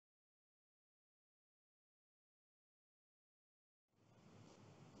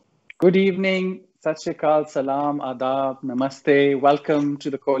Good evening, Sat Shri Akal, Salam, Adab, Namaste. Welcome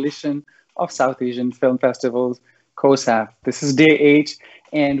to the Coalition of South Asian Film Festivals, CoSAFF. This is day 8,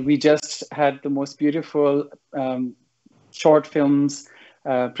 and we just had the most beautiful short films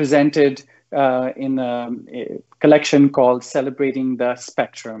presented in a collection called Celebrating the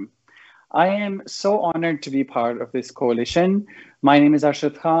Spectrum. I am so honored to be part of this coalition. My name is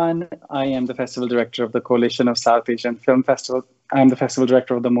Arshad Khan. I am the Festival Director of the Coalition of South Asian Film Festivals. I'm the Festival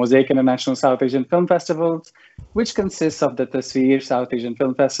Director of the Mosaic International South Asian Film Festivals, which consists of the Tasveer South Asian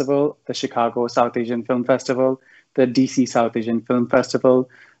Film Festival, the Chicago South Asian Film Festival, the DC South Asian Film Festival,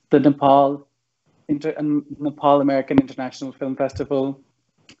 the Nepal American International Film Festival,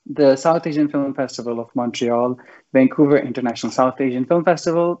 the South Asian Film Festival of Montreal, Vancouver International South Asian Film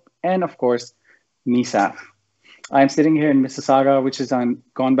Festival, and of course, CoSAFF. I'm sitting here in Mississauga, which is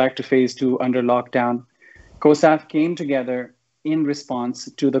gone back to phase 2 under lockdown. CoSAFF came together in response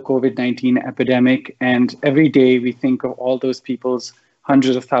to the COVID-19 epidemic, and every day we think of all those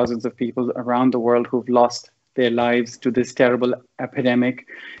hundreds of thousands of people around the world who've lost their lives to this terrible epidemic.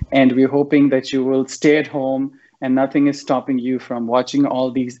 And we're hoping that you will stay at home and nothing is stopping you from watching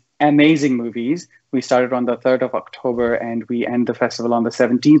all these amazing movies. We started on the 3rd of October and we end the festival on the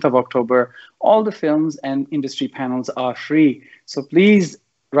 17th of October. All the films and industry panels are free. So please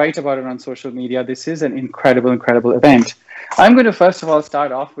write about it on social media. This is an incredible, incredible event. I'm going to first of all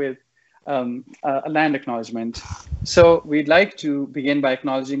start off with a land acknowledgement. So we'd like to begin by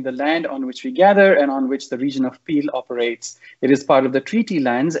acknowledging the land on which we gather and on which the region of Peel operates. It is part of the treaty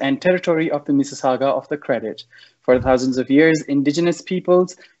lands and territory of the Mississauga of the Credit. For thousands of years, Indigenous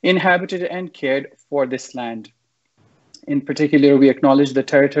peoples inhabited and cared for this land. In particular, we acknowledge the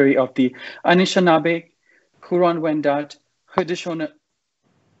territory of the Anishinaabe, Huron-Wendat,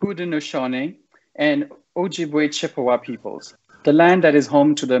 Haudenosaunee, and Ojibwe Chippewa peoples, the land that is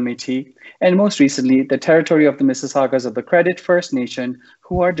home to the Métis, and most recently, the territory of the Mississaugas of the Credit First Nation,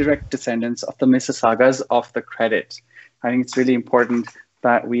 who are direct descendants of the Mississaugas of the Credit. I think it's really important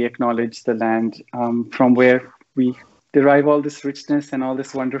that we acknowledge the land from where we derive all this richness and all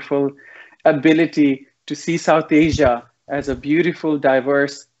this wonderful ability to see South Asia as a beautiful,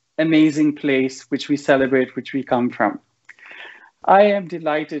 diverse, amazing place which we celebrate, which we come from. I am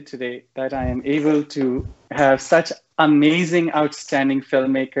delighted today that I am able to have such amazing, outstanding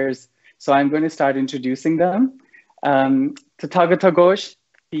filmmakers. So I'm going to start introducing them. Tathagata Ghosh,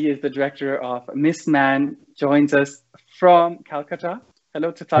 he is the director of Miss Man, joins us from Calcutta.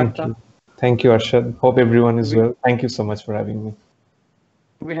 Hello, Tathagata. Thank you, Arshad. Hope everyone is well. Thank you so much for having me.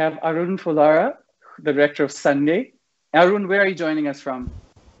 We have Arun Fulara, the director of Sunday. Arun, where are you joining us from?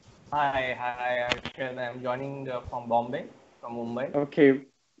 Hi, Arshad. I'm joining from Bombay, from Mumbai. Okay,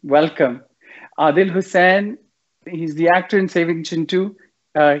 welcome. Adil Hussain, he's the actor in Saving Chintu.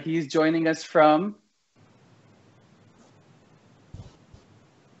 He's joining us from...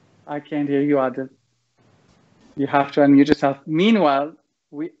 I can't hear you, Adil. You have to unmute yourself. Meanwhile,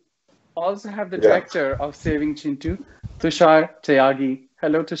 we also have the director of Saving Chintu, Tushar Tyagi.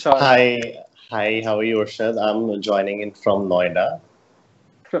 Hello, Tushar. Hi. How are you, Arshad? I'm joining in from Noida.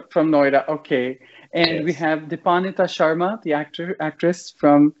 From Noida, okay. And yes, we have Dipannita Sharma, the actress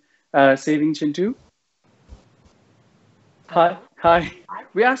from Saving Chintu. Hi.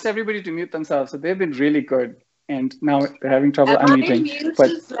 We asked everybody to mute themselves, so they've been really good. And now they're having trouble unmuting.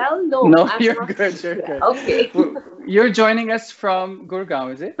 But as well? No, you're good. You're good. Okay. You're joining us from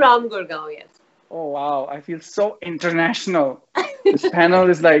Gurgaon, is it? From Gurgaon, yes. Oh, wow. I feel so international. This panel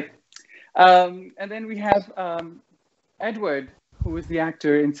is like... and then we have Edward, who is the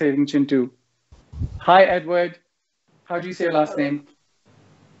actor in Saving Chintu. Hi, Edward. How do you say your last name?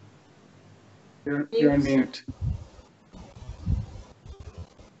 You're on mute.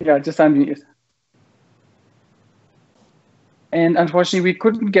 Yeah, just unmute. And unfortunately, we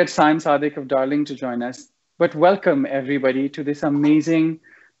couldn't get Saim Sadiq of Darling to join us. But welcome, everybody, to this amazing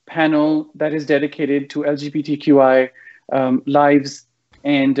panel that is dedicated to LGBTQI lives.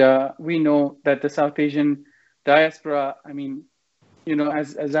 And we know that the South Asian diaspora, I mean, you know,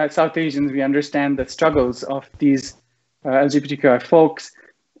 as South Asians, we understand the struggles of these LGBTQI folks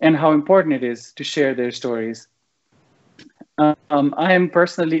and how important it is to share their stories. I am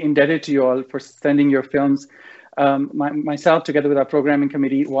personally indebted to you all for sending your films. Myself, together with our programming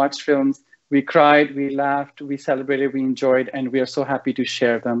committee, watched films. We cried, we laughed, we celebrated, we enjoyed, and we are so happy to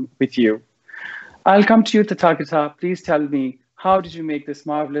share them with you. I'll come to you, Tathagata. Please tell me, how did you make this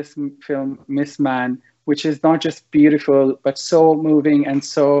marvelous film, Miss Man, which is not just beautiful, but so moving and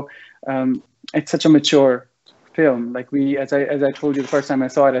so, it's such a mature film. Like as I told you the first time I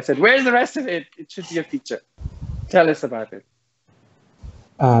saw it, I said, where's the rest of it? It should be a feature. Tell us about it.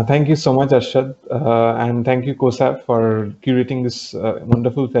 Thank you so much, Arshad, and thank you, CoSAFF, for curating this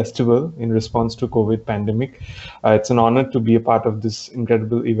wonderful festival in response to COVID pandemic. It's an honor to be a part of this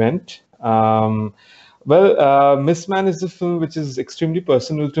incredible event. Miss Man is a film which is extremely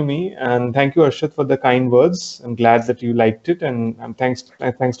personal to me, and thank you, Arshad, for the kind words. I'm glad that you liked it, and thanks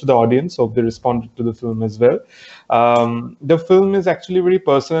to the audience. Hope they responded to the film as well. The film is actually very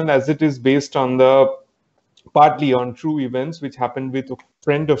personal as it is based on partly on true events which happened with a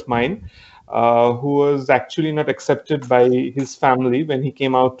friend of mine who was actually not accepted by his family when he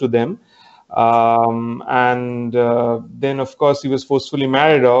came out to them. And then, of course, he was forcefully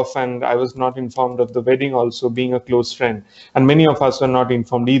married off, and I was not informed of the wedding also, being a close friend. And many of us were not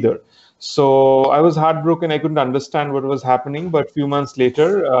informed either. So I was heartbroken. I couldn't understand what was happening. But a few months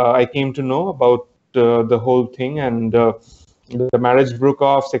later, I came to know about the whole thing, and the marriage broke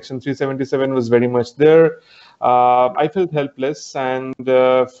off. Section 377 was very much there. I felt helpless, and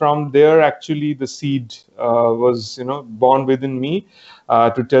from there, actually, the seed was, born within me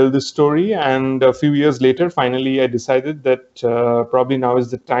to tell this story. And a few years later, finally, I decided that probably now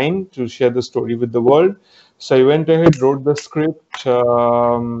is the time to share the story with the world. So I went ahead, wrote the script,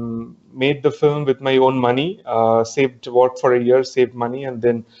 made the film with my own money, worked for a year, saved money, and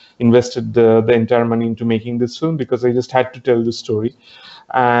then invested the entire money into making this film because I just had to tell the story.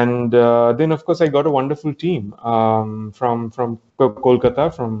 And then, of course, I got a wonderful team from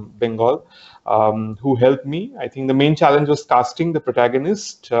Kolkata, from Bengal, who helped me. I think the main challenge was casting the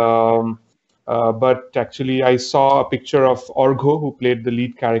protagonist. But actually, I saw a picture of Orgho, who played the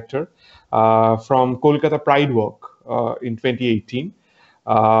lead character, from Kolkata Pride Walk in 2018.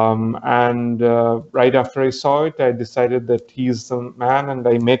 And right after I saw it, I decided that he's the man, and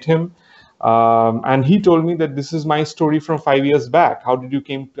I met him. And he told me that this is my story from 5 years back. How did you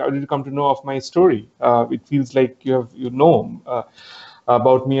come to know of my story? It feels like you know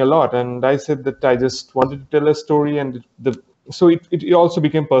about me a lot. And I said that I just wanted to tell a story, and so it also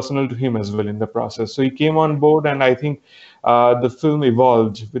became personal to him as well in the process. So he came on board, and I think the film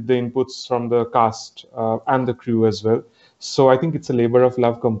evolved with the inputs from the cast and the crew as well. So I think it's a labor of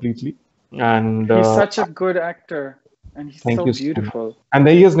love completely. And he's such a good actor, and he's so beautiful. And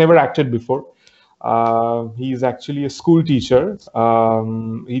he has never acted before. He's actually a school teacher.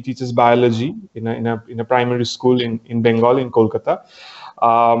 He teaches biology in a primary school in Bengal, in Kolkata.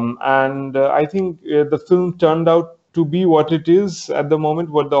 And I think the film turned out to be what it is at the moment,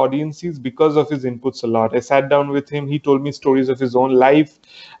 what the audience sees, because of his inputs a lot. I sat down with him. He told me stories of his own life.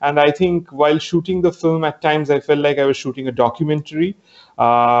 And I think while shooting the film, at times I felt like I was shooting a documentary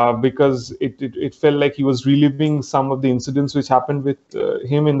because it felt like he was reliving some of the incidents which happened with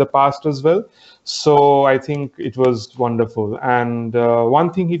him in the past as well. So I think it was wonderful. And one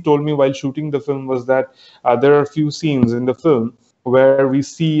thing he told me while shooting the film was that there are a few scenes in the film where we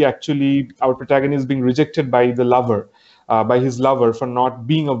see actually our protagonist being rejected by the lover, by his lover for not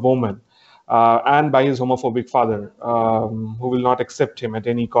being a woman, and by his homophobic father, who will not accept him at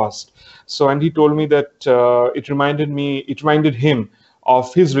any cost. So, and he told me that it reminded him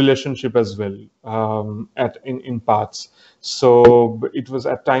of his relationship as well, in parts. So it was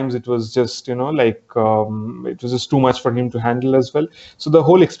at times, it was just, it was just too much for him to handle as well. So the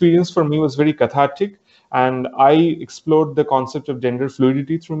whole experience for me was very cathartic. And I explored the concept of gender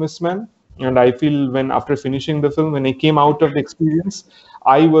fluidity through Miss Man. And I feel after finishing the film, when I came out of the experience,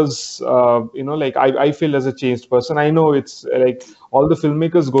 I was, I feel as a changed person. I know it's like all the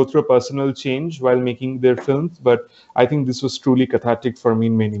filmmakers go through a personal change while making their films, but I think this was truly cathartic for me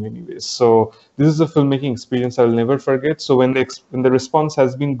in many, many ways. So this is a filmmaking experience I'll never forget. So when the response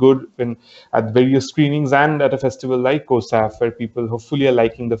has been good, when at various screenings and at a festival like CoSAFF, where people hopefully are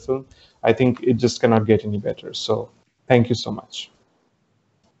liking the film, I think it just cannot get any better. So thank you so much.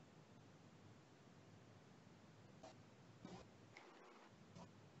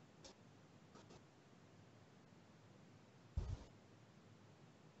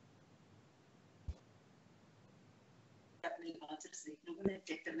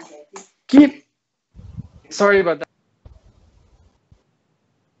 Sorry about that.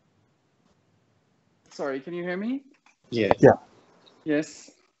 Sorry, can you hear me? Yeah.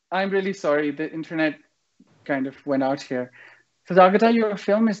 Yes. I'm really sorry. The internet kind of went out here. Tathagata, your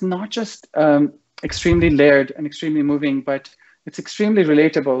film is not just extremely layered and extremely moving, but it's extremely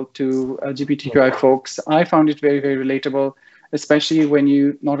relatable to LGBTQI folks. I found it very, very relatable, especially when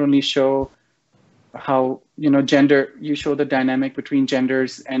you not only show how, gender, you show the dynamic between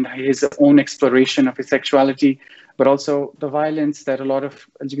genders and his own exploration of his sexuality, but also the violence that a lot of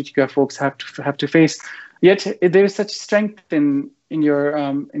LGBTQI folks have to face. Yet there is such strength in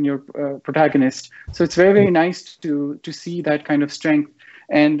your protagonist. So it's very, very nice to see that kind of strength.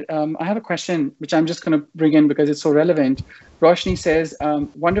 And I have a question, which I'm just going to bring in because it's so relevant. Roshni says,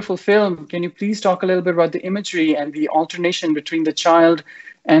 wonderful film. Can you please talk a little bit about the imagery and the alternation between the child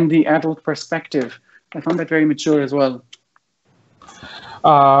and the adult perspective? I found that very mature as well.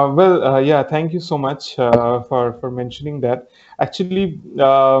 Yeah, thank you so much for mentioning that. Actually,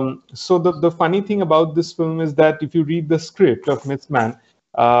 so the funny thing about this film is that if you read the script of Miss Man,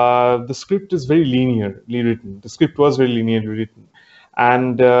 the script is very linearly written. The script was very linearly written,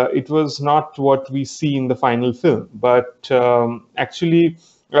 and it was not what we see in the final film. But actually,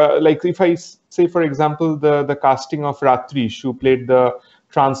 like if I say, for example, the casting of Ratri, who played the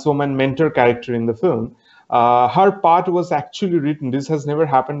trans woman mentor character in the film. Her part was actually written. This has never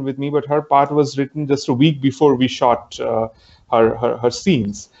happened with me, but her part was written just a week before we shot her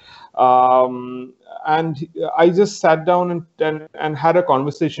scenes. And I just sat down and had a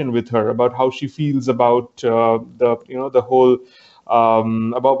conversation with her about how she feels about the whole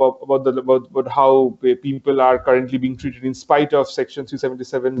about how people are currently being treated in spite of Section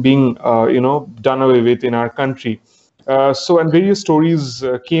 377 being done away with in our country. And various stories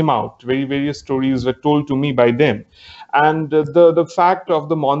came out. Various stories were told to me by them, and the fact of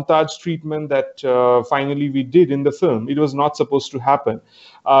the montage treatment that finally we did in the film, it was not supposed to happen.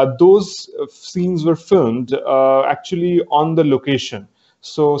 Those scenes were filmed actually on the location.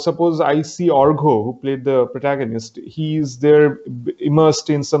 So suppose I see Orgho, who played the protagonist. He's there immersed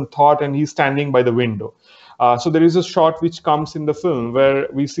in some thought, and he's standing by the window. So there is a shot which comes in the film where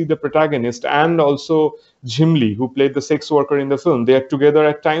we see the protagonist and also Jimli, who played the sex worker in the film. They are together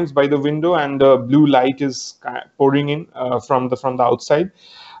at times by the window, and blue light is pouring in from the outside.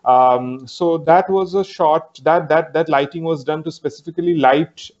 So that was a shot that lighting was done to specifically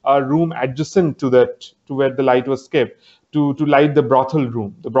light a room adjacent to where the light was kept to light the brothel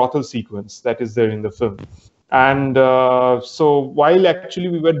room, the brothel sequence that is there in the film. And so while actually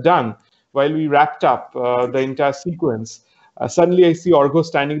we were done, while we wrapped up the entire sequence, suddenly I see Orgho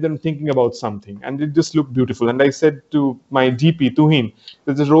standing there and thinking about something, and it just looked beautiful. And I said to my DP, to him,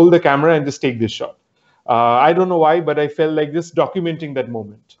 just roll the camera and just take this shot. I don't know why, but I felt like just documenting that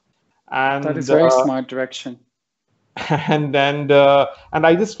moment. And that is very smart direction. And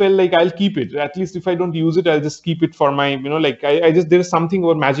I just felt like I'll keep it. At least if I don't use it, I'll just keep it for my, I just, there's something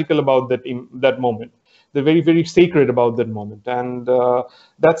more magical about that moment. They're very, very sacred about that moment. And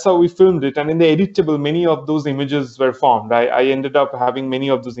that's how we filmed it. And in the editable, many of those images were formed. I ended up having many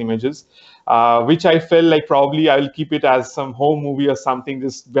of those images, which I felt like probably I'll keep it as some home movie or something,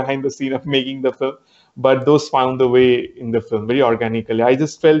 just behind the scene of making the film. But those found the way in the film very organically. I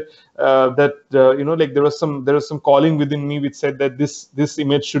just felt that there was some calling within me which said that this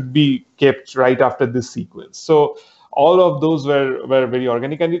image should be kept right after this sequence. So all of those were very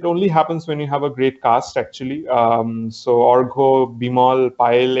organic, and it only happens when you have a great cast actually. So Orgho, Bimal,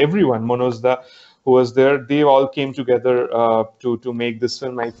 Payal, everyone, Monozda, who was there, they all came together to make this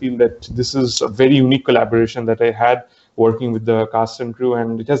film. I feel that this is a very unique collaboration that I had working with the cast and crew,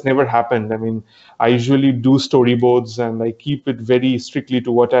 and it has never happened. I mean, I usually do storyboards and I keep it very strictly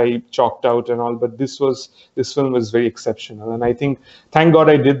to what I chalked out and all, but this film was very exceptional, and I think, thank God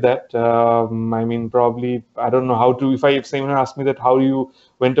I did that. I mean, probably, I don't know how to, if someone asked me that how you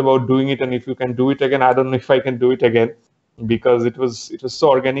went about doing it and if you can do it again, I don't know if I can do it again, because it was so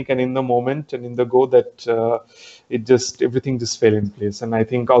organic and in the moment and in the go that everything just fell in place. And I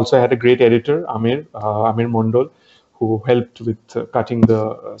think also I had a great editor, Amir Mondol, who helped with cutting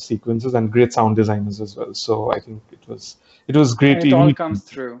the sequences, and great sound designers as well. So I think it was great. And it all comes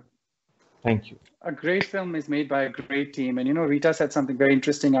through. Thank you. A great film is made by a great team. And, Rita said something very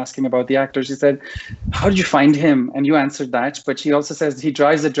interesting asking about the actor. She said, how did you find him? And you answered that. But she also says, he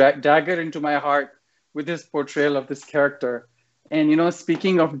drives a dagger into my heart with his portrayal of this character. And,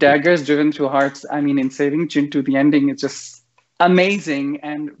 speaking of daggers driven through hearts, I mean, in Saving Chintu, the ending is just amazing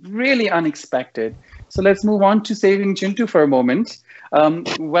and really unexpected. So let's move on to Saving Chintu for a moment.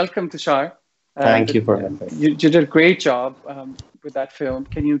 Welcome, Tushar. Thank you for having me. You did a great job with that film.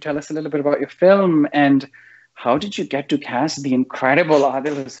 Can you tell us a little bit about your film, and how did you get to cast the incredible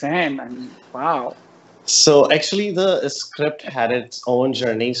Adil Hussain? I mean, wow. So actually the script had its own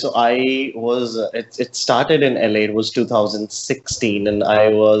journey. So it started in LA. It was 2016, and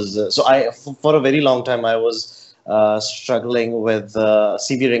for a very long time I was struggling with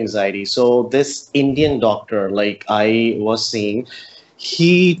severe anxiety. So this Indian doctor, like I was seeing,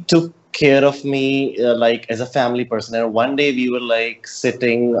 he took care of me like as a family person. And one day we were like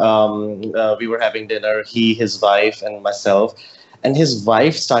sitting, we were having dinner, he, his wife, and myself. And his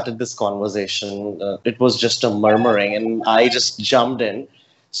wife started this conversation. It was just a murmuring, and I just jumped in.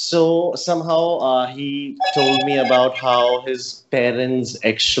 So somehow he told me about how his parents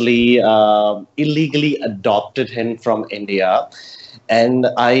actually illegally adopted him from India. And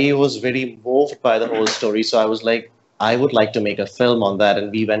I was very moved by the whole story. So I was like, I would like to make a film on that.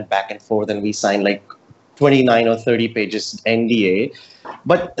 And we went back and forth and we signed like 29 or 30 pages NDA.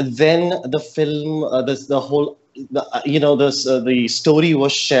 But then the film, the whole, the story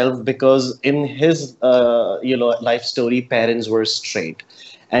was shelved because in his, life story, parents were straight,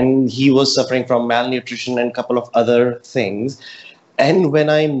 and he was suffering from malnutrition and a couple of other things. And when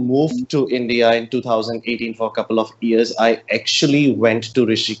I moved to India in 2018 for a couple of years, I actually went to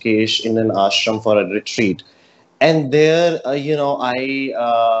Rishikesh in an ashram for a retreat. And there, I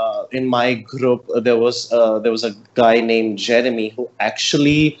in my group there was a guy named Jeremy who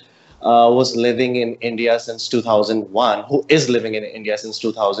actually was living in India since 2001, who is living in India since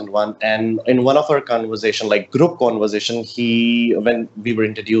 2001. And in one of our conversation, like group conversation, when we were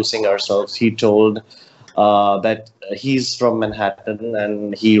introducing ourselves, he told that he's from Manhattan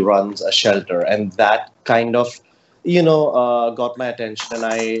and he runs a shelter, and that kind of got my attention. And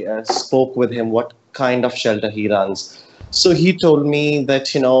I spoke with him what kind of shelter he runs. So he told me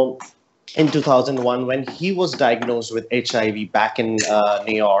that in 2001, when he was diagnosed with HIV back in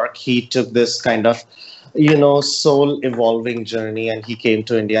New York, he took this kind of soul evolving journey, and he came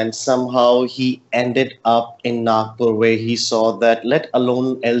to India, and somehow he ended up in Nagpur, where he saw that, let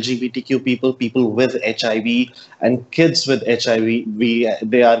alone LGBTQ people with HIV and kids with HIV,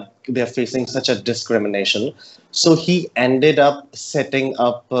 they're facing such a discrimination. So he ended up setting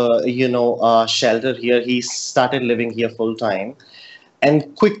up a shelter here. He started living here full time.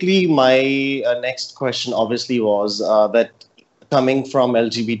 And quickly, my next question obviously was that, coming from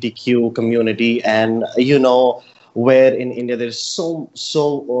LGBTQ community, and where in India there's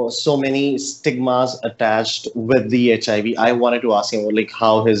so many stigmas attached with the HIV. I wanted to ask him like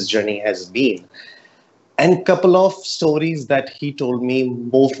how his journey has been, and couple of stories that he told me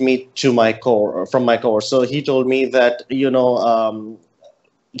moved me to my core, from my core. So he told me that he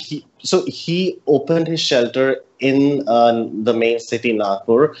opened his shelter in the main city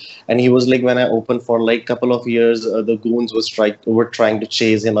Nagpur, and he was like, when I opened for like couple of years, the goons were trying to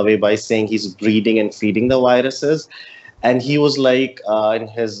chase him away by saying he's breeding and feeding the viruses. And he was like, in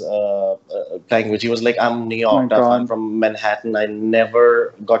his language, he was like, I'm New York, tough. I'm from Manhattan. I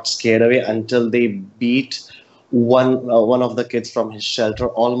never got scared away until they beat one of the kids from his shelter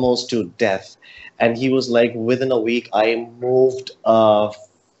almost to death. And he was like, within a week, I moved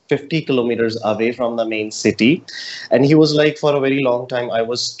 50 kilometers away from the main city. And he was like, for a very long time, I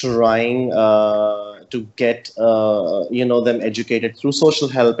was trying to get them educated through social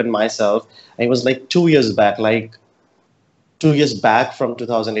help and myself. And it was like 2 years back from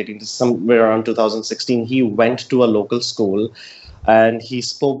 2018 to somewhere around 2016, he went to a local school and he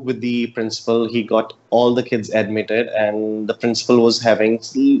spoke with the principal. He got all the kids admitted, and the principal was having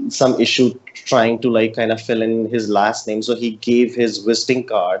some issue trying to like kind of fill in his last name. So he gave his visiting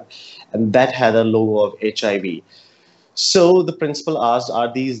card, and that had a logo of HIV. So the principal asked,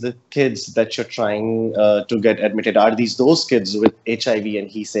 are these the kids that you're trying to get admitted? Are these those kids with HIV? And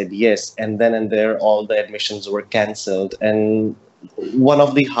he said yes. And then and there, all the admissions were cancelled. And one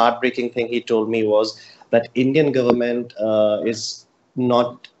of the heartbreaking thing he told me was that Indian government is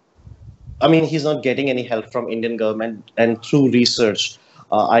not, I mean, he's not getting any help from Indian government. And through research,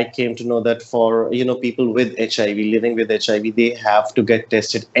 I came to know that for people with HIV, living with HIV, they have to get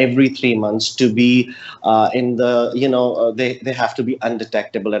tested every 3 months to be in the they have to be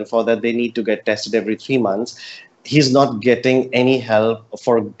undetectable, and for that they need to get tested every 3 months. He's not getting any help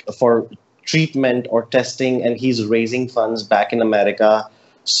for treatment or testing, and he's raising funds back in America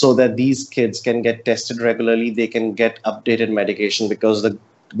so that these kids can get tested regularly. They can get updated medication, because the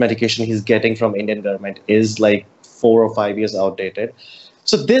medication he's getting from Indian government is like 4 or 5 years outdated.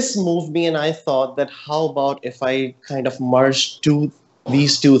 So this moved me, and I thought that how about if I kind of merge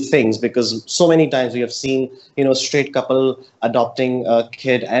these two things, because so many times we have seen straight couple adopting a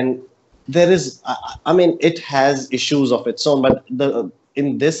kid, and there is I mean, it has issues of its own, but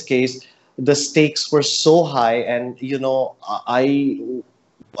in this case the stakes were so high, and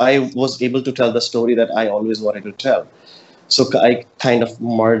I was able to tell the story that I always wanted to tell. So I kind of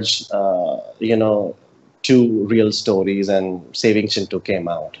merged two real stories, and Saving Chintu came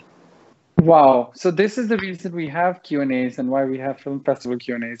out. Wow. So this is the reason we have Q&As and why we have film festival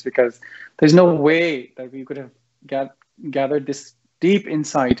Q&As, because there's no way that we could have gathered this deep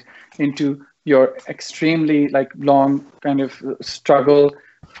insight into your extremely like long kind of struggle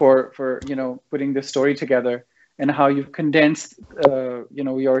for putting this story together, and how you've condensed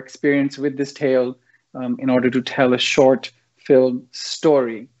your experience with this tale in order to tell a short film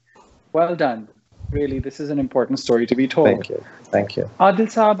story. Well done. Really, this is an important story to be told. Thank you. Thank you. Adil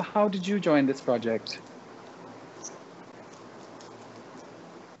Saab, how did you join this project?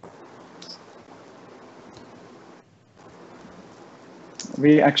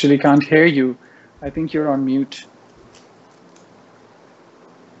 We actually can't hear you. I think you're on mute.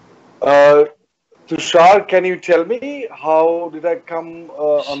 Tushar, can you tell me how did I come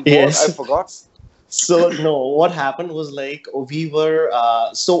on board? Yes. I forgot. So no, what happened was like we were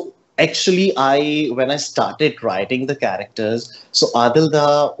so actually when I started writing the characters, so Adil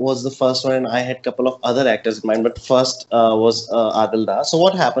Da was the first one, and I had a couple of other actors in mind, but first was Adil Da. So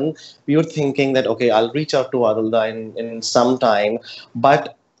what happened? We were thinking that okay, I'll reach out to Adil Da in some time,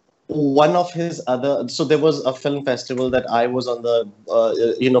 but one of his other, so there was a film festival that I was on the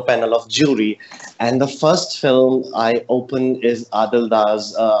panel of jury, and the first film I opened is Adil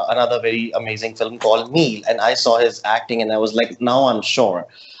Da's another very amazing film called Meal, and I saw his acting and I was like, now I'm sure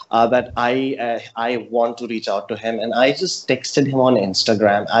that I want to reach out to him, and I just texted him on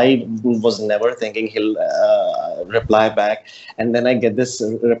Instagram. I was never thinking he'll reply back, and then I get this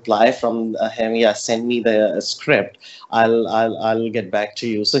reply from him. Yeah, send me the script. I'll get back to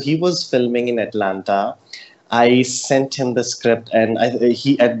you. So he was filming in Atlanta. I sent him the script, and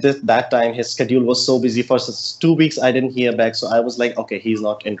he at that time his schedule was so busy for 2 weeks. I didn't hear back, so I was like, okay, he's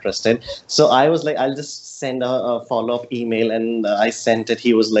not interested. So I was like, I'll just send a follow-up email, and I sent it.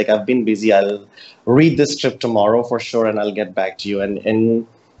 He was like, I've been busy. I'll read the script tomorrow for sure, and I'll get back to you. And in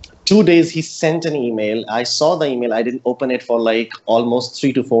 2 days, he sent an email. I saw the email. I didn't open it for like almost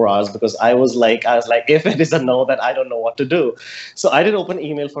 3 to 4 hours because I was like, if it is a no, then I don't know what to do. So I didn't open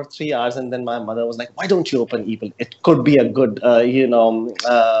email for 3 hours, and then my mother was like, "Why don't you open email? It could be a good,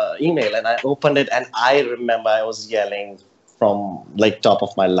 email." And I opened it, and I remember I was yelling from like top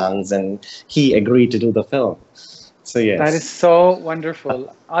of my lungs, and he agreed to do the film. So yes. That is so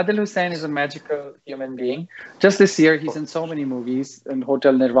wonderful. Adil Hussain is a magical human being. Just this year, he's in so many movies, in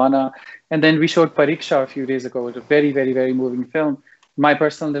Hotel Nirvana. And then we showed Pariksha a few days ago. It was a very, very, very moving film. My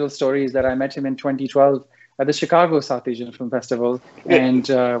personal little story is that I met him in 2012 at the Chicago South Asian Film Festival and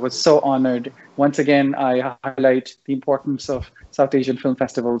was so honored. Once again, I highlight the importance of South Asian film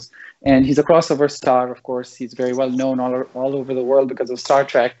festivals. And he's a crossover star, of course. He's very well known all over the world because of Star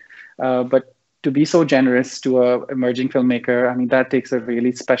Trek. But to be so generous to an emerging filmmaker, I mean, that takes a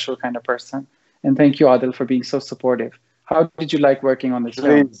really special kind of person. And thank you, Adil, for being so supportive. How did you like working on this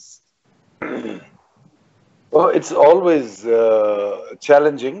film? Well, it's always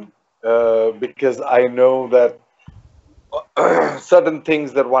challenging because I know that certain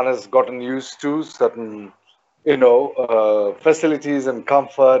things that one has gotten used to, certain, facilities and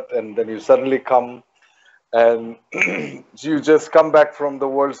comfort, and then you suddenly come and you just come back from the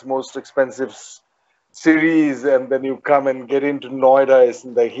world's most expensive series, and then you come and get into Noida, it's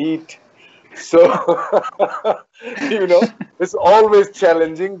in the heat. So, it's always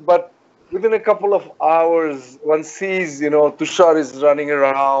challenging, but within a couple of hours, one sees, Tushar is running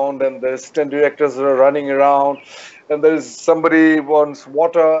around and the assistant directors are running around, and there's somebody wants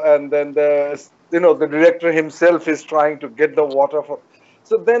water, and then the director himself is trying to get the water for.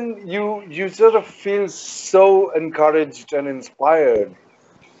 So then you sort of feel so encouraged and inspired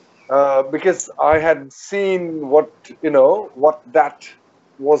because I had seen what that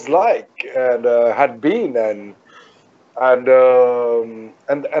was like and had been, and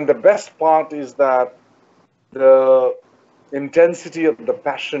the best part is that the intensity of the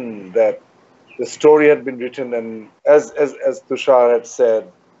passion that the story had been written, and as Tushar had said,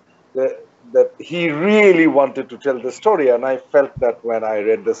 that he really wanted to tell the story, and I felt that when I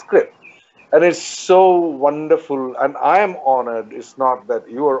read the script. And it's so wonderful, and I am honored, it's not that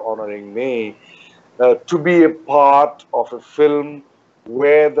you are honoring me, to be a part of a film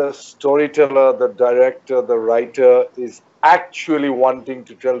where the storyteller, the director, the writer is actually wanting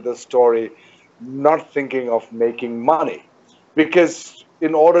to tell the story, not thinking of making money. Because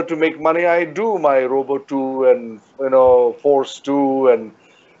in order to make money, I do my Robo 2 and Force 2 and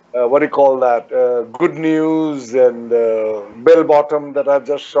Good News and Bell Bottom that I've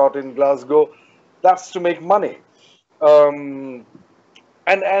just shot in Glasgow. That's to make money. And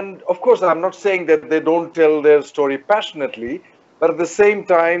of course, I'm not saying that they don't tell their story passionately, but at the same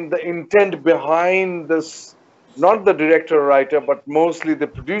time, the intent behind this, not the director or writer, but mostly the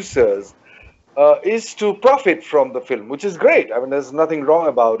producers, is to profit from the film, which is great. I mean, there's nothing wrong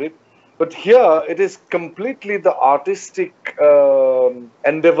about it. But here, it is completely the artistic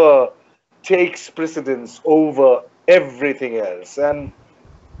endeavor takes precedence over everything else. And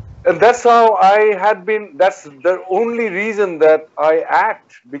that's how I had been, that's the only reason that I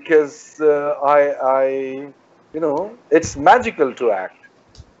act, because I it's magical to act,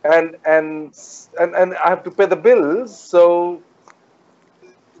 and I have to pay the bills. So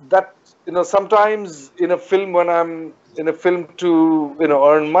that, sometimes in a film, when I'm in a film to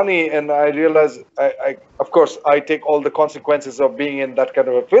earn money, and I realize I of course I take all the consequences of being in that kind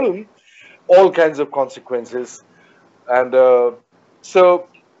of a film, all kinds of consequences, and so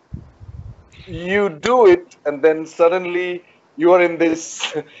you do it, and then suddenly you are in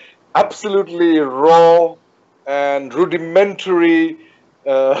this absolutely raw and rudimentary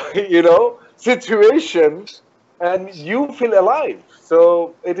situation, and you feel alive.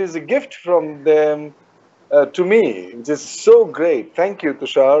 So it is a gift from them to me, which is so great. Thank you,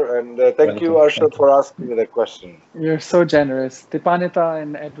 Tushar, and thank you, Arshad, for asking me that question. You're so generous. Dipannita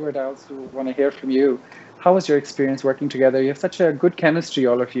and Edward, I also want to hear from you. How was your experience working together? You have such a good chemistry,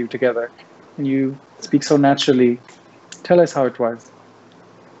 all of you together, and you speak so naturally. Tell us how it was.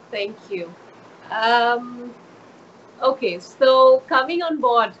 Thank you. Okay, so coming on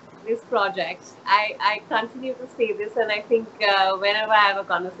board this project, I continue to say this, and I think whenever I have a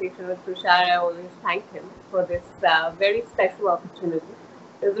conversation with Tushar, I always thank him for this very special opportunity.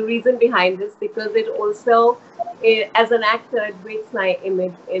 There's a reason behind this, because it also, as an actor, it breaks my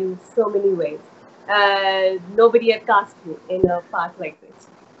image in so many ways. Nobody had cast me in a part like this.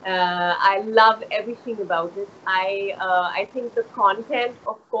 I love everything about it. I think the content,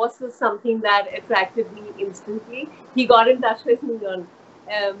 of course, was something that attracted me instantly. He got in touch with me on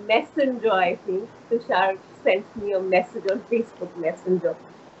Messenger, I think. Tushar sent me a message on Facebook Messenger.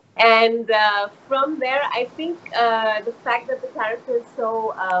 And from there, I think the fact that the character is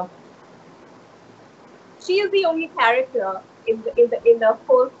so... she is the only character in the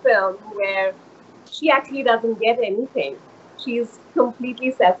whole film where she actually doesn't get anything. She's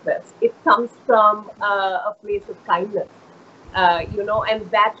completely selfless. It comes from a place of kindness,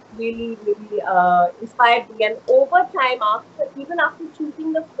 and that really, really inspired me. And over time, even after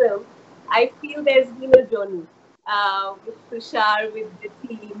shooting the film, I feel there's been a journey with Tushar, with the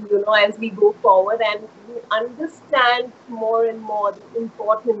team, as we go forward, and we understand more and more the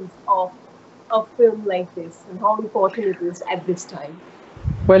importance of a film like this and how important it is at this time.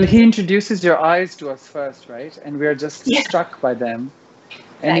 Well, he introduces your eyes to us first, right? And we are just struck by them.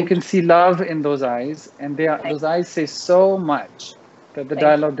 And you can see love in those eyes. And those eyes say so much that the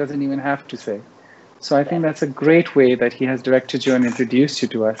dialogue doesn't even have to say. So I think that's a great way that he has directed you and introduced you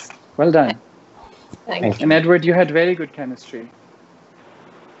to us. Well done. Thank you. And Edward, you had very good chemistry.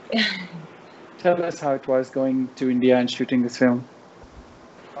 Tell us how it was going to India and shooting this film.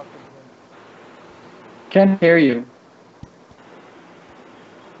 Can't hear you.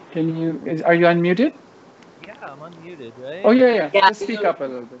 Are you unmuted? Yeah, I'm unmuted, right? Oh, yeah. Just speak up a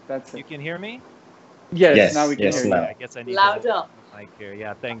little bit. That's it. You can hear me? Yes, now we can hear you. I guess I need louder to mic here.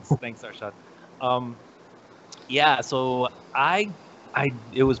 Yeah, thanks, Arshad. Yeah, so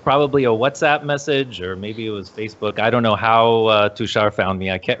it was probably a WhatsApp message, or maybe it was Facebook. I don't know how Tushar found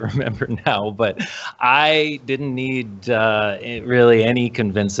me. I can't remember now, but I didn't need really any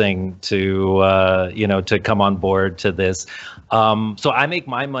convincing to come on board to this. So I make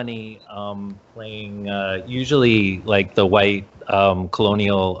my money playing usually like the white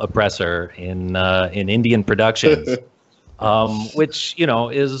colonial oppressor in Indian productions. Which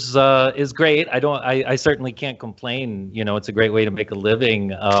is great. I certainly can't complain. It's a great way to make a living.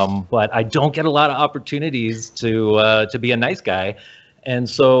 But I don't get a lot of opportunities to be a nice guy. And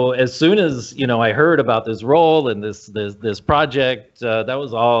so as soon as I heard about this role and this project, that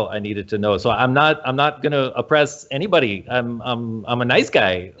was all I needed to know. So I'm not gonna oppress anybody. I'm a nice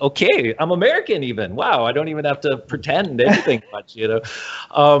guy. Okay, I'm American even. Wow, I don't even have to pretend anything much.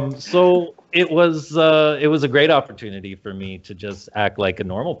 So it was a great opportunity for me to just act like a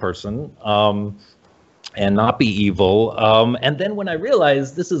normal person. And not be evil. And then when I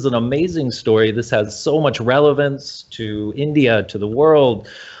realized this is an amazing story, this has so much relevance to India, to the world,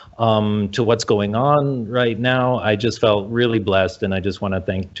 to what's going on right now, I just felt really blessed. And I just want to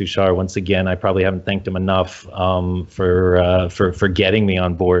thank Tushar once again. I probably haven't thanked him enough for getting me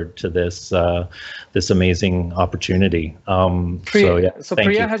on board to this amazing opportunity. So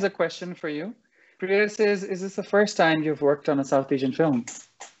Priya has a question for you. Priya says, is this the first time you've worked on a South Asian film?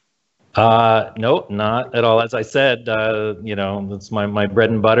 No, not at all. As I said, that's my bread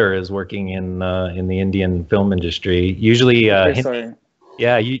and butter is working in the Indian film industry. Usually,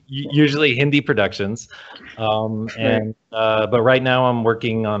 usually Hindi productions. But right now I'm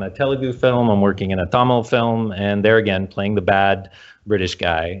working on a Telugu film. I'm working in a Tamil film, and there again playing the bad British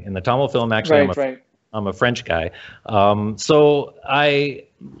guy. In the Tamil film, actually, I'm a French guy. So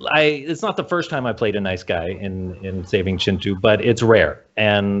it's not the first time I played a nice guy in Saving Chintu, but it's rare.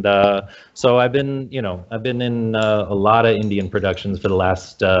 And so I've been in a lot of Indian productions for the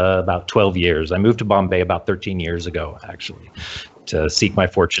last about 12 years. I moved to Bombay about 13 years ago, actually, to seek my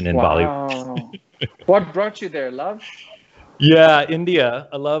fortune in Bollywood. What brought you there, love? Yeah, India.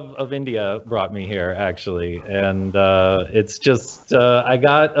 A love of India brought me here, actually. And it's just, I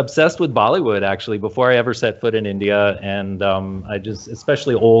got obsessed with Bollywood, actually, before I ever set foot in India. And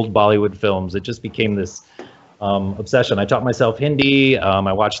especially old Bollywood films, it just became this obsession. I taught myself Hindi.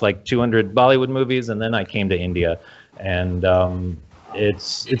 I watched like 200 Bollywood movies, and then I came to India. And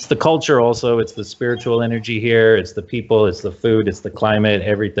it's the culture also. It's the spiritual energy here. It's the people. It's the food. It's the climate.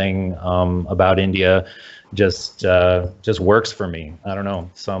 Everything about India just works for me. I don't know,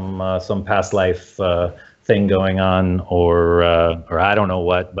 some past life thing going on, or I don't know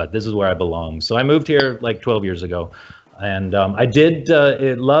what, but this is where I belong. So I moved here like 12 years ago, and I did.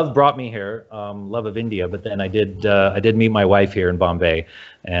 Love brought me here, love of India. But then I did meet my wife here in Bombay,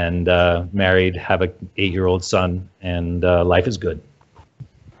 and married, have an 8-year-old son, and life is good.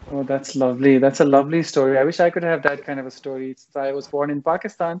 Oh, that's lovely. That's a lovely story. I wish I could have that kind of a story. Since I was born in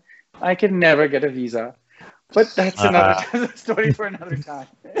Pakistan, I could never get a visa. But that's another story for another time.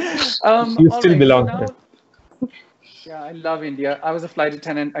 You still belong there. Yeah, I love India. I was a flight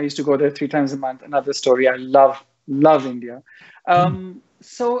attendant. I used to go there 3 times a month. Another story. I love India.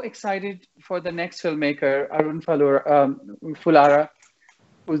 So excited for the next filmmaker, Arun Fulara,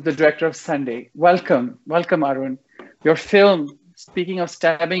 who's the director of Sunday. Welcome, Arun. Your film, speaking of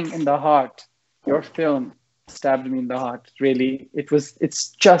stabbing in the heart, your film stabbed me in the heart. Really,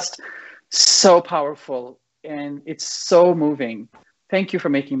 it's just so powerful. And it's so moving. Thank you for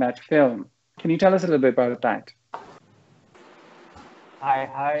making that film. Can you tell us a little bit about that? Hi,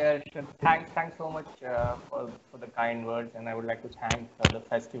 Arshad. Thanks so much for the kind words, and I would like to thank the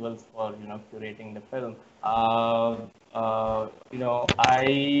festivals for curating the film. I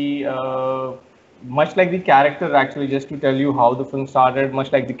much like the character, actually, just to tell you how the film started.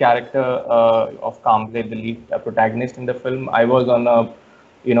 Much like the character of Kamble, the lead protagonist in the film, I was on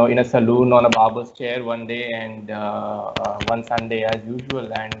in a saloon on a barber's chair one day, and one Sunday as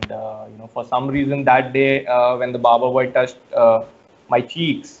usual. And, for some reason that day, when the barber boy touched my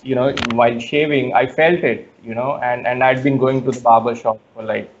cheeks, while shaving, I felt it, and I'd been going to the barber shop for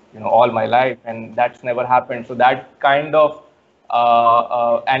like, all my life, and that's never happened. So that kind of,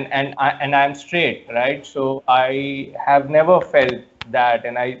 and I'm straight, right? So I have never felt that,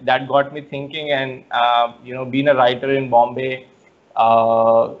 and that got me thinking. And, being a writer in Bombay,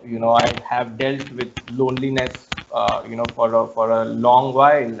 I have dealt with loneliness, for a long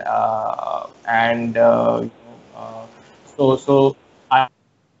while, and so I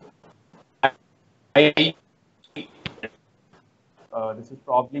this is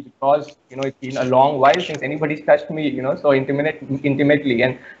probably because it's been a long while since anybody's touched me, so intimately,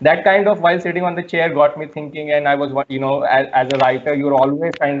 and that kind of, while sitting on the chair, got me thinking. And I was, as a writer, you're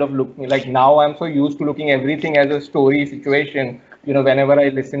always kind of looking, like, now I'm so used to looking everything as a story situation. Whenever I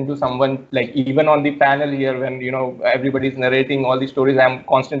listen to someone, like even on the panel here, when everybody's narrating all these stories, I'm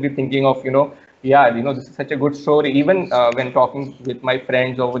constantly thinking of this is such a good story. Even when talking with my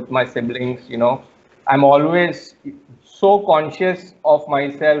friends or with my siblings, I'm always so conscious of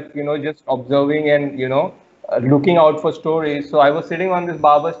myself, just observing and looking out for stories. So I was sitting on this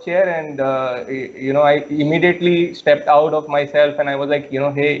barber's chair, and I immediately stepped out of myself, and I was like,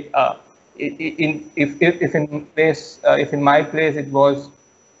 hey, if in my place it was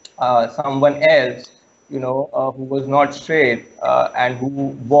someone else, who was not straight, and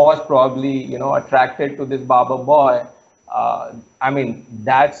who was probably attracted to this barber boy, I mean,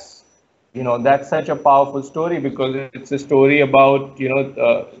 that's such a powerful story, because it's a story about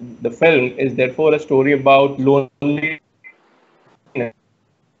the film is therefore a story about loneliness.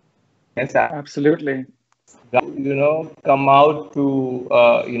 Absolutely. Come out to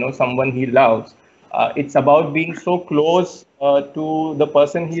someone he loves. It's about being so close to the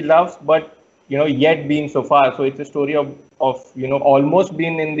person he loves, but yet being so far. So it's a story of almost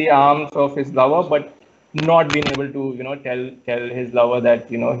being in the arms of his lover, but not being able to tell his lover that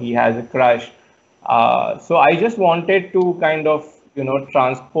he has a crush. So I just wanted to kind of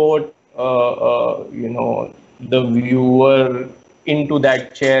transport the viewer into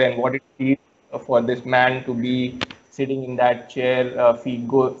that chair, and what it feels for this man to be sitting in that chair,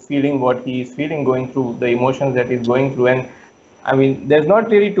 feeling what he's feeling, going through the emotions that he's going through. And I mean, there's not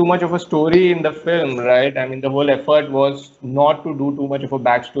really too much of a story in the film, right? I mean, the whole effort was not to do too much of a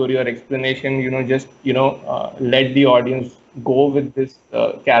backstory or explanation, just let the audience go with this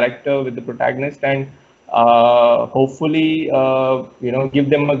character, with the protagonist, and hopefully, give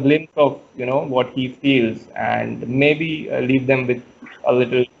them a glimpse of, what he feels, and maybe leave them with a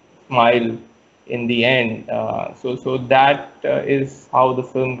little smile in the end. So that is how the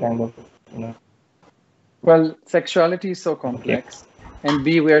film kind of, Well, sexuality is so complex, and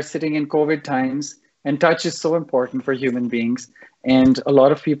we are sitting in COVID times, and touch is so important for human beings. And a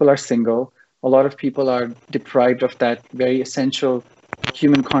lot of people are single. A lot of people are deprived of that very essential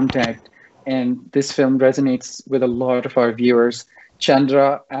human contact. And this film resonates with a lot of our viewers.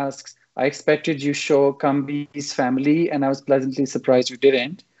 Chandra asks, I expected you show Kambi's family, and I was pleasantly surprised you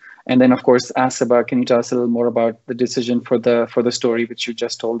didn't. And then, of course, asks about, can you tell us a little more about the decision for the story, which you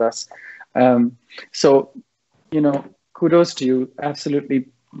just told us? So, kudos to you. Absolutely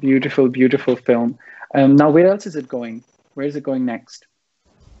beautiful, beautiful film. Now, where else is it going? Where is it going next?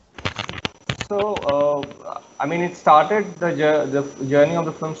 So, it started, the journey of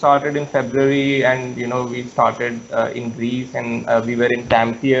the film started in February, and, we started in Greece, and we were in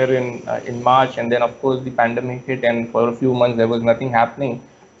Tampere in March, and then, of course, the pandemic hit, and for a few months, there was nothing happening.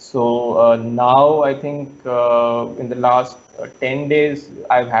 So now I think in the last 10 days,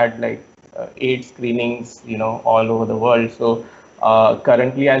 I've had like 8 screenings, all over the world. So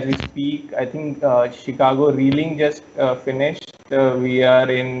currently, as we speak, I think Chicago Reeling just finished. We are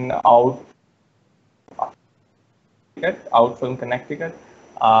in Film Connecticut.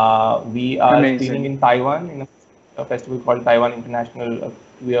 We are Amazing. screening in Taiwan in a festival called Taiwan International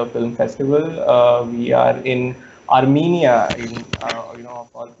Queer Film Festival. We are in Armenia, of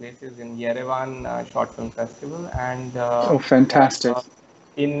all places, in Yerevan Short Film Festival, and fantastic!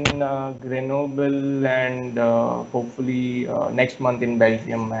 In Grenoble, and hopefully next month in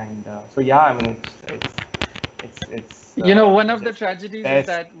Belgium. And so yeah, it's one of the tragedies is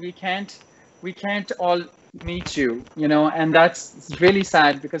that we can't all meet you, and that's really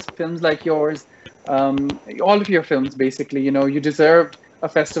sad, because films like yours, all of your films basically, you deserved a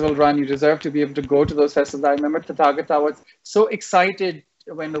festival run. You deserve to be able to go to those festivals. I remember Tathagata was so excited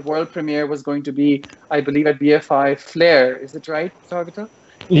when the world premiere was going to be, I believe, at BFI Flair. Is it right, Tathagata?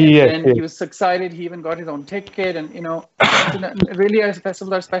 Yes. And he was so excited. He even got his own ticket. And, really, as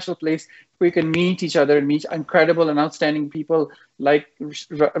festivals are a special place where you can meet each other and meet incredible and outstanding people, like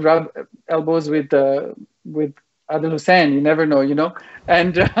rub elbows with Adil Hussain. You never know,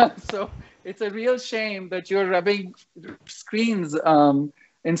 And so it's a real shame that you're rubbing screens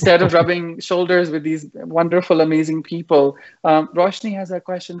instead of rubbing shoulders with these wonderful, amazing people. Roshni has a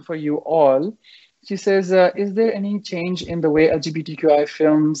question for you all. She says, is there any change in the way LGBTQI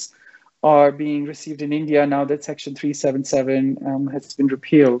films are being received in India now that Section 377 has been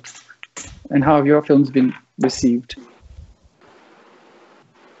repealed? And how have your films been received?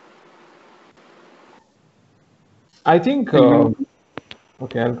 I think,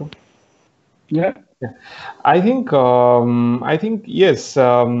 okay, I'll go. Yeah. I think yes,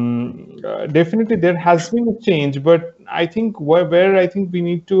 definitely there has been a change, but I think where I think we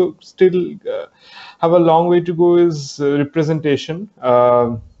need to still have a long way to go is representation,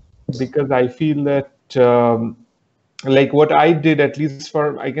 because I feel that like what I did, at least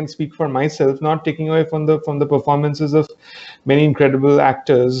I can speak for myself, not taking away from the performances of many incredible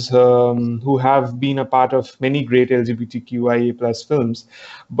actors who have been a part of many great LGBTQIA plus films,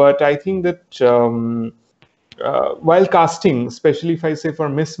 but I think that while casting, especially if I say for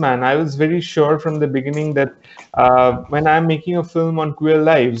Miss Man, I was very sure from the beginning that when I'm making a film on queer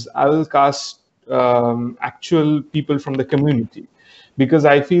lives, I will cast actual people from the community, because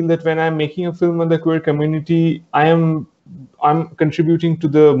I feel that when I'm making a film on the queer community, I'm contributing to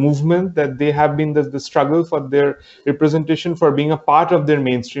the movement that they have been, the struggle for their representation, for being a part of their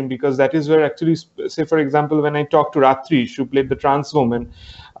mainstream, because that is where actually, say for example, when I talked to Ratri, who played the trans woman,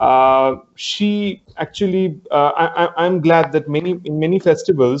 she actually, I'm glad that in many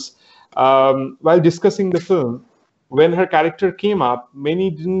festivals, while discussing the film, when her character came up, many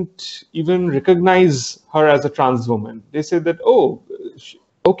didn't even recognize her as a trans woman. They said that, oh,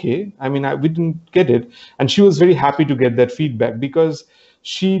 okay, we didn't get it. And she was very happy to get that feedback, because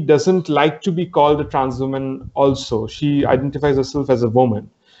she doesn't like to be called a trans woman also. She identifies herself as a woman.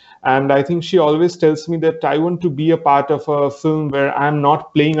 And I think she always tells me that I want to be a part of a film where I'm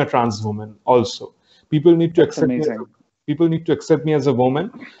not playing a trans woman also. People need to accept me. People need to accept me as a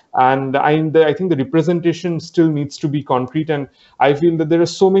woman, and I think the representation still needs to be concrete. And I feel that there are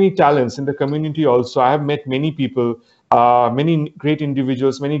so many talents in the community also. I have met many people, many great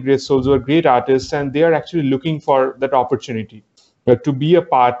individuals, many great souls who are great artists, and they are actually looking for that opportunity to be a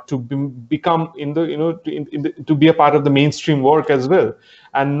part, to become to be a part of the mainstream work as well,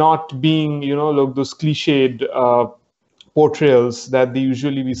 and not being like those cliched portrayals that they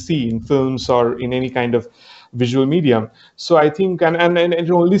usually we see in films or in any kind of visual medium. So I think, and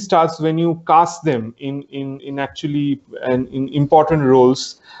it only starts when you cast them in actually and in important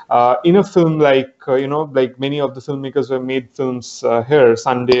roles in a film like like many of the filmmakers who have made films here,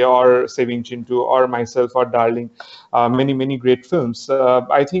 Sunday or Saving Chintu or myself or Darling, many great films.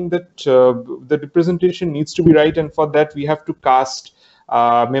 I think that the representation needs to be right, and for that we have to cast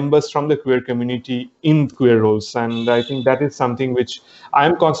members from the queer community in queer roles, and I think that is something which I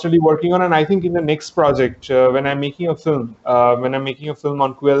am constantly working on. And I think in the next project, when I'm making a film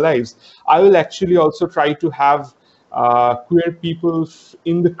on queer lives, I will actually also try to have queer people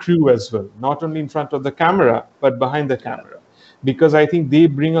in the crew as well, not only in front of the camera but behind the camera, because I think they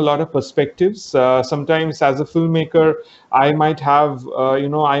bring a lot of perspectives. Sometimes as a filmmaker, I might have I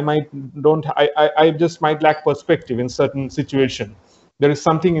just might lack perspective in certain situation. There is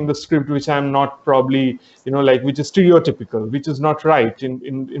something in the script which I'm not probably, which is stereotypical, which is not right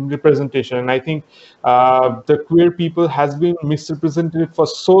in representation. And I think the queer people has been misrepresented for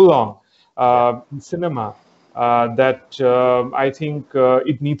so long in cinema that I think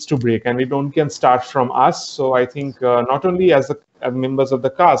it needs to break, and it only can start from us. So I think not only as members of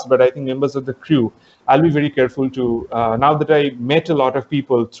the cast, but I think members of the crew, I'll be very careful to, now that I met a lot of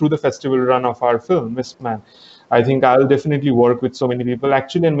people through the festival run of our film, Mistman, I think I'll definitely work with so many people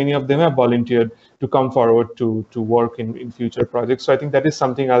actually, and many of them have volunteered to come forward to work in future projects. So I think that is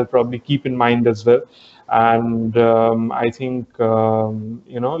something I'll probably keep in mind as well. And I think,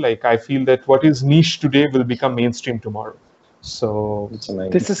 I feel that what is niche today will become mainstream tomorrow. So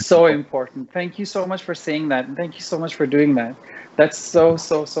this is so important. Thank you so much for saying that. And thank you so much for doing that. That's so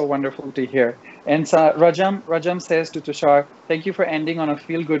wonderful to hear. And Rajam says to Tushar, thank you for ending on a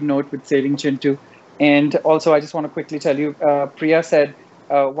feel-good note with Saving Chintu. And also, I just want to quickly tell you, Priya said,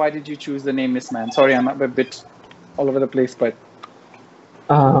 why did you choose the name Mistman? Sorry, I'm a bit all over the place, but...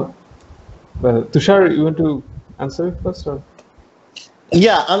 Well, Tushar, you want to answer it first? Or?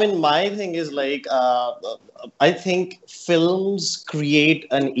 Yeah, I mean, my thing is like, I think films create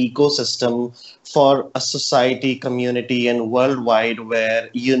an ecosystem for a society, community, and worldwide where,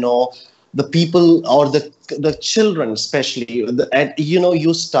 the people or the children, especially,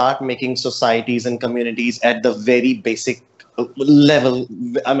 you start making societies and communities at the very basic level.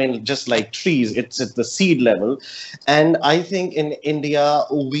 I mean, just like trees, it's at the seed level. And I think in India,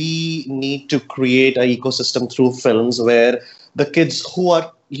 we need to create an ecosystem through films where the kids who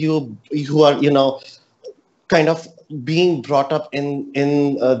are kind of being brought up in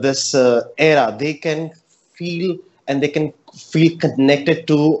this era, they can feel and they can feel connected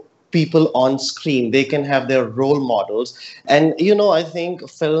to people on screen. They can have their role models, and I think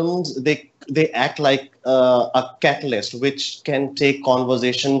films, they act like a catalyst which can take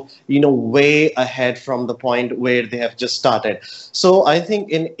conversation way ahead from the point where they have just started. So I think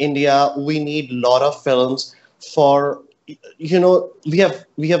in India we need a lot of films for we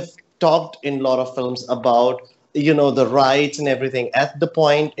have talked in a lot of films about the rights and everything. At the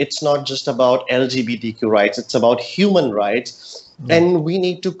point, it's not just about LGBTQ rights, it's about human rights. And we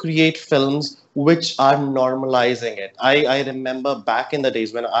need to create films which are normalizing it. I remember back in the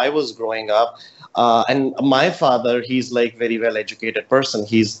days when I was growing up, and my father, he's like very well educated person.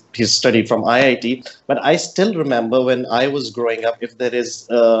 He's studied from IIT, but I still remember when I was growing up, if there is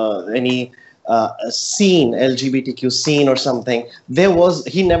any scene, LGBTQ scene or something,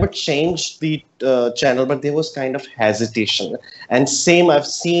 he never changed the channel, but there was kind of hesitation. And same I've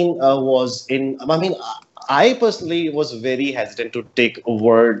seen was in, I personally was very hesitant to take a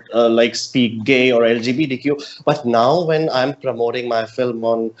word like speak gay or LGBTQ. But now when I'm promoting my film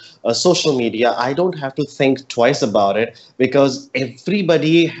on social media, I don't have to think twice about it, because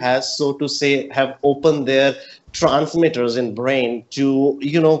everybody has, so to say, have opened their transmitters in brain to,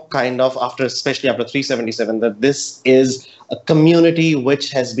 kind of especially after 377, that this is a community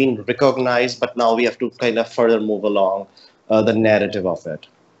which has been recognized, but now we have to kind of further move along the narrative of it.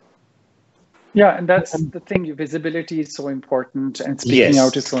 Yeah, and that's the thing. Visibility is so important, and speaking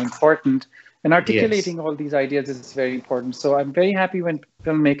out is so important, and articulating all these ideas is very important. So I'm very happy when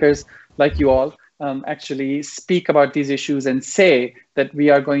filmmakers like you all actually speak about these issues and say that we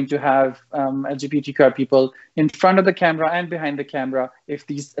are going to have LGBTQI people in front of the camera and behind the camera,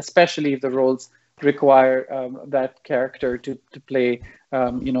 especially if the roles require that character to play,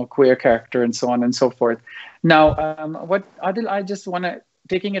 queer character and so on and so forth. Now, Adil, I just want to,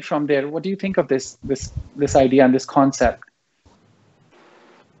 taking it from there, what do you think of this idea and this concept?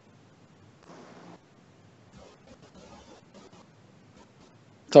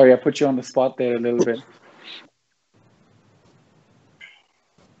 Sorry, I put you on the spot there a little bit.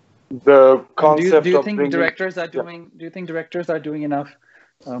 The concept do you of think bringing. directors are doing? Do you think directors are doing enough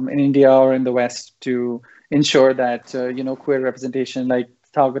in India or in the West to ensure that queer representation? Like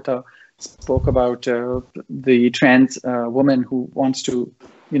Tathagata spoke about the trans woman who wants to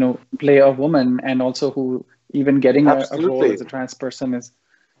play a woman, and also who even getting a role as a trans person is.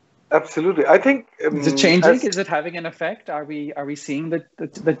 Absolutely, I think is it changing? Is it having an effect? Are we seeing the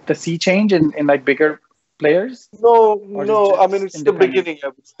sea change in like bigger players? No. I mean, it's the beginning. I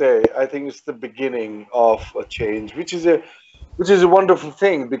would say. I think it's the beginning of a change, which is a wonderful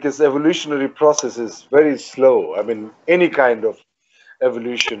thing, because evolutionary process is very slow. I mean, any kind of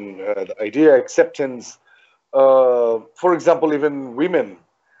evolution, the idea, acceptance. For example, even women.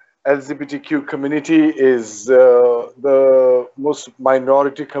 LGBTQ community is the most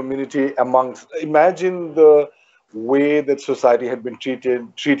minority community amongst. Imagine the way that society had been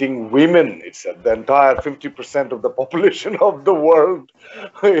treating women itself. The entire 50% of the population of the world,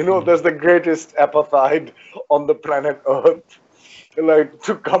 there's the greatest apartheid on the planet Earth. Like,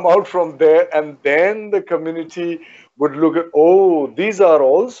 to come out from there, and then the community would look at, oh, these are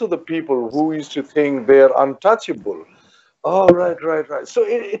also the people who used to think they're untouchable. Oh, right. So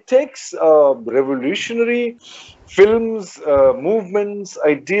it takes revolutionary films, movements,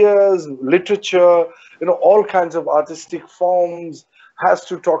 ideas, literature, all kinds of artistic forms has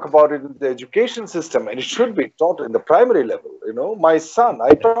to talk about it in the education system, and it should be taught in the primary level. My son,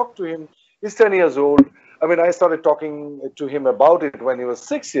 I talked to him, he's 10 years old. I mean, I started talking to him about it when he was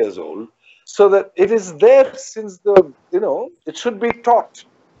 6 years old, so that it is there since it should be taught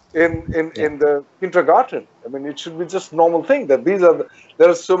in the kindergarten. I mean, it should be just normal thing that there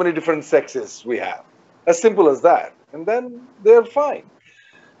are so many different sexes we have, as simple as that, and then they're fine.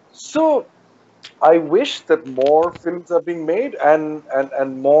 So I wish that more films are being made, and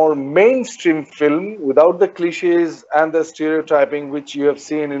more mainstream film without the cliches and the stereotyping which you have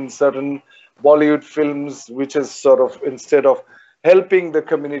seen in certain Bollywood films, which is sort of, instead of helping the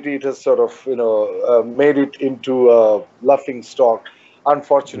community, it has sort of made it into a laughing stock,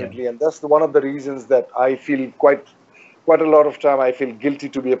 unfortunately. And that's one of the reasons that I feel quite a lot of time I feel guilty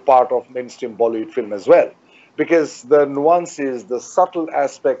to be a part of mainstream Bollywood film as well, because the nuances, the subtle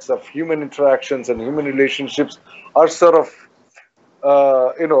aspects of human interactions and human relationships are sort of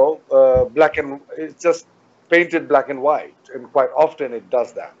black and, it's just painted black and white, and quite often it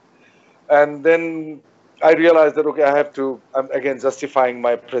does that. And then I realized that, okay, I'm again justifying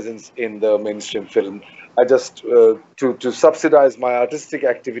my presence in the mainstream film. I just, to subsidize my artistic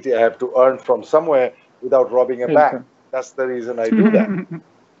activity, I have to earn from somewhere without robbing a bank. That's the reason I do that.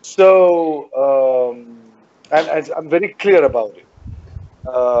 So, and I'm very clear about it.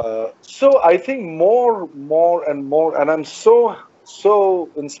 So I think more and more, and I'm so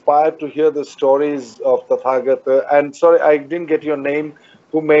inspired to hear the stories of Tathagata. And sorry, I didn't get your name.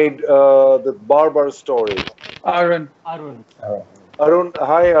 Who made the Barber story? Arun. Hi,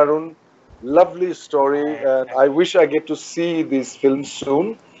 Arun. Lovely story, and I wish I get to see these films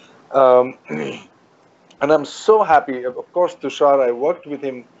soon. And I'm so happy. Of course, Tushar, I worked with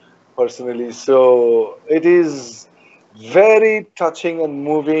him personally, so it is very touching and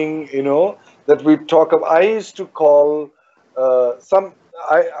moving. That we talk of. I used to call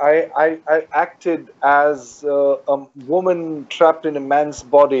I acted as a woman trapped in a man's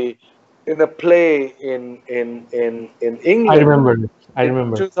body in a play in England. I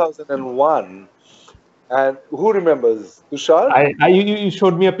remember. 2001. And who remembers? Tushar? You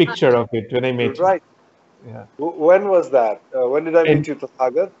showed me a picture of it when I met you. Right. Yeah. When was that? When did I meet you,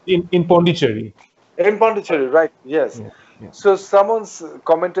 Tathagat? In Pondicherry. In Pondicherry, right? Yes. Yeah. So someone's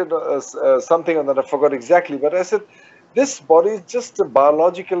commented something on that. I forgot exactly, but I said, this body is just a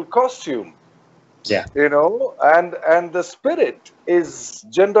biological costume. Yeah. And the spirit is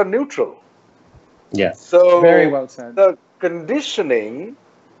gender neutral. Yeah. So very well said. The conditionings,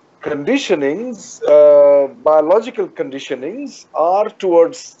 biological conditionings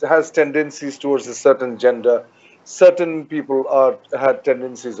has tendencies towards a certain gender. Certain people had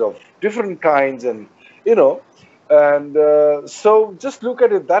tendencies of different kinds, and so just look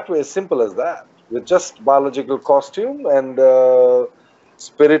at it that way, as simple as that. With just biological costume, and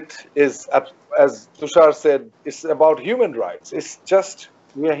spirit is, as Tushar said, it's about human rights. It's just,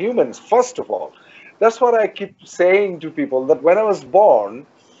 we are humans, first of all. That's what I keep saying to people, that when I was born,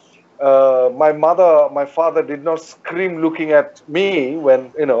 my father did not scream looking at me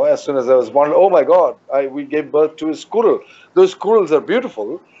when, as soon as I was born, oh my God, we gave birth to a squirrel. Those squirrels are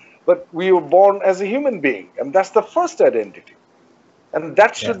beautiful, but we were born as a human being, and that's the first identity. And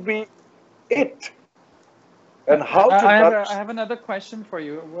that should be it. And how to I have another question for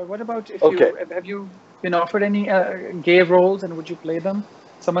you. What about have you been offered any gay roles, and would you play them?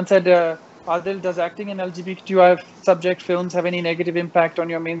 Someone said Adil, does acting in LGBTQI subject films have any negative impact on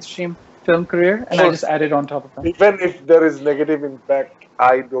your mainstream film career? And I just added on top of that. Even if there is negative impact,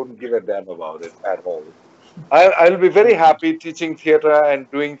 I don't give a damn about it at all. I'll be very happy teaching theater and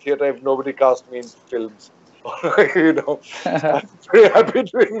doing theater if nobody cast me in films. I'm very happy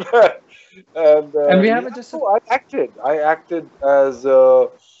doing that. And we have just. I acted as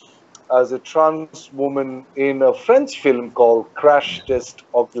a trans woman in a French film called Crash Test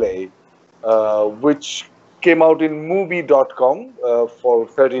Anglais, which came out in movie.com for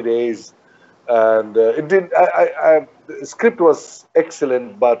 30 days. And it did. The script was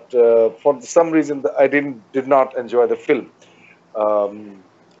excellent, but for some reason I did not enjoy the film.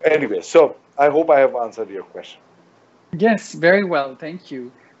 Anyway, so I hope I have answered your question. Yes, very well. Thank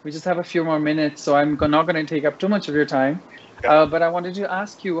you. We just have a few more minutes, so I'm not going to take up too much of your time. But I wanted to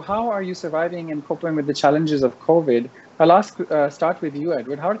ask you, how are you surviving and coping with the challenges of COVID? I'll start with you,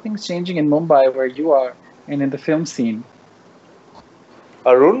 Edward. How are things changing in Mumbai, where you are, and in the film scene?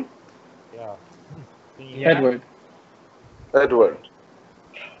 Arun? Yeah. Edward. Edward.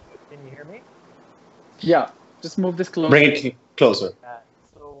 Can you hear me? Yeah, just move this closer. Bring it closer.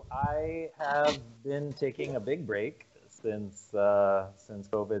 So I have been taking a big break since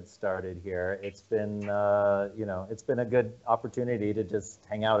COVID started here. It's been it's been a good opportunity to just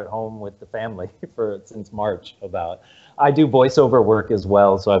hang out at home with the family since March. I do voiceover work as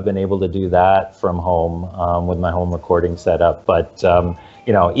well, so I've been able to do that from home with my home recording setup. But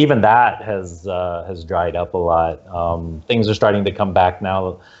even that has dried up a lot. Things are starting to come back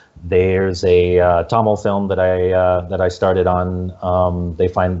now. There's a Tamil film that I started on.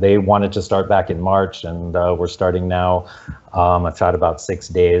 They wanted to start back in March, and we're starting now. I've shot about 6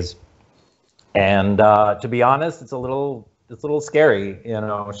 days, and to be honest, it's a little scary,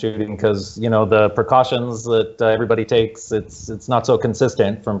 shooting, because the precautions that everybody takes, it's not so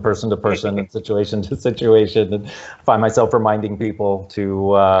consistent from person to person and situation to situation. And I find myself reminding people to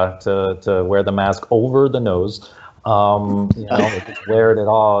wear the mask over the nose. Just wear it at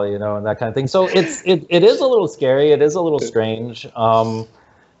all, and that kind of thing. So it is a little scary. It is a little strange.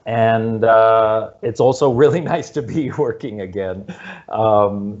 And it's also really nice to be working again.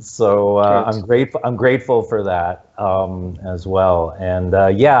 I'm grateful for that as well. And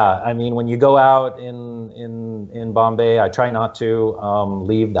when you go out in Bombay, I try not to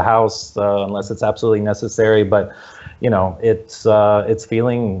leave the house unless it's absolutely necessary. But it's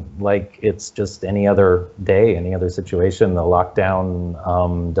feeling like it's just any other day, any other situation. The lockdown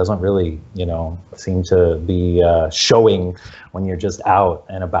doesn't really, seem to be showing when you're just out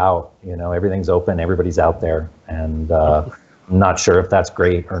and about. Everything's open, everybody's out there, and I'm not sure if that's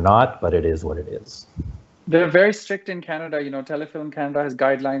great or not, but it is what it is. They're very strict in Canada. Telefilm Canada has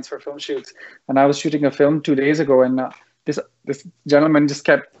guidelines for film shoots, and I was shooting a film 2 days ago, and this gentleman just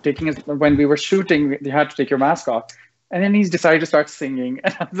kept taking his. When we were shooting, you had to take your mask off. And then he's decided to start singing.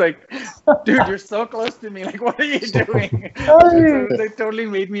 And I was like, dude, you're so close to me. Like, what are you doing? So it totally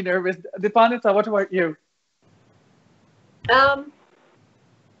made me nervous. Dipannita, what about you?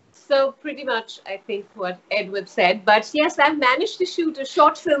 So pretty much, I think, what Edward said. But yes, I've managed to shoot a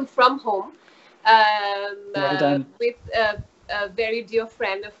short film from home Well done. with a very dear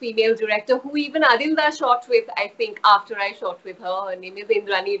friend, a female director, who even Adilda shot with, I think, after I shot with her. Her name is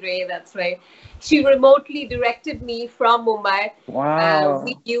Indrani Ray, that's right. She remotely directed me from Mumbai. Wow.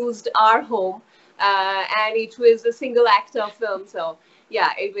 We used our home, and it was a single actor film. So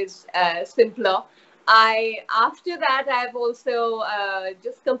yeah, it was simpler. After that, I've also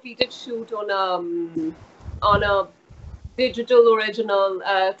just completed shoot on a digital original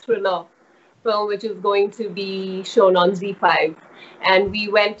thriller film, which is going to be shown on Z5. And we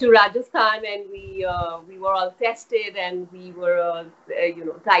went to Rajasthan, and we were all tested, and we were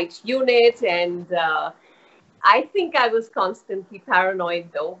tight unit. And I think I was constantly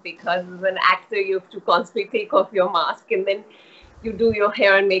paranoid, though, because as an actor, you have to constantly take off your mask, and then you do your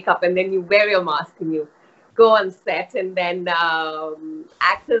hair and makeup, and then you wear your mask, and you go on set. And then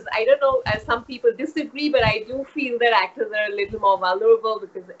actors, I don't know, some people disagree, but I do feel that actors are a little more vulnerable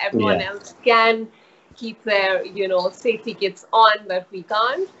because everyone else can keep their safety kits on, but we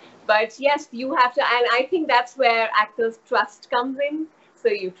can't. But yes, you have to, and I think that's where actors' trust comes in. So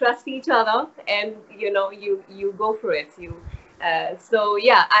you trust each other, and you go for it. So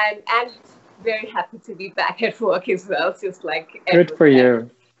yeah, and very happy to be back at work as well, just like good for you.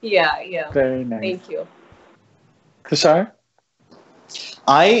 Yeah. Very nice. Thank you. Tushar?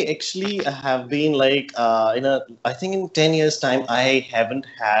 I actually have been I think in 10 years time, I haven't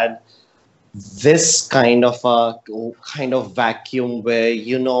had this kind of vacuum where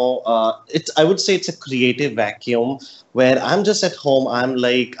I would say it's a creative vacuum where I'm just at home. I'm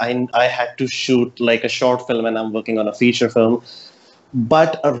like I had to shoot like a short film and I'm working on a feature film,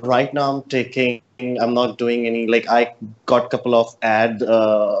 but right now I'm not doing any, like I got a couple of ad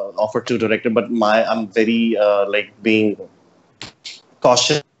offer to director, but I'm very like being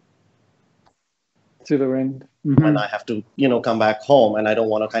cautious To the wind. when I have to, come back home and I don't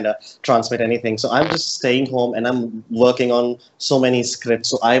want to kind of transmit anything. So I'm just staying home and I'm working on so many scripts.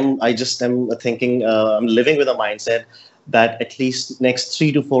 So I just am thinking, I'm living with a mindset that at least next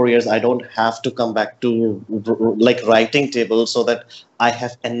 3 to 4 years, I don't have to come back to like writing table so that I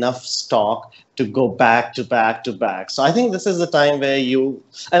have enough stock to go back to back to back. So I think this is the time where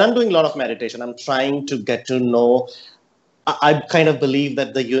and I'm doing a lot of meditation. I'm trying to get to know, I kind of believe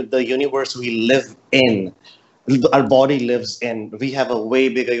that the universe we live in, our body lives in, we have a way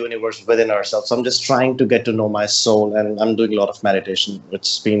bigger universe within ourselves. So I'm just trying to get to know my soul, and I'm doing a lot of meditation, which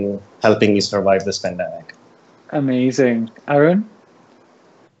has been helping me survive this pandemic. Amazing. Arun?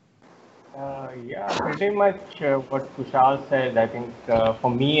 Yeah, pretty much what Tushar said. I think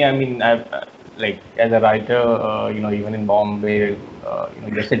for me, I mean, I've like as a writer, even in Bombay,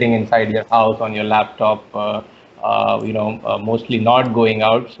 you're sitting inside your house on your laptop, mostly not going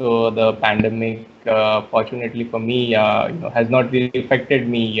out. So the pandemic, fortunately for me, has not really affected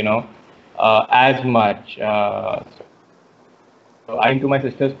me, as much. So I'm to my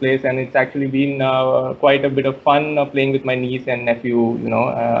sister's place, and it's actually been quite a bit of fun playing with my niece and nephew.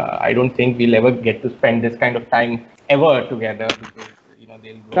 I don't think we'll ever get to spend this kind of time ever together because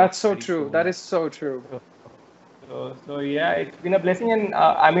they'll grow. That's so true. That is so true. So yeah, it's been a blessing, and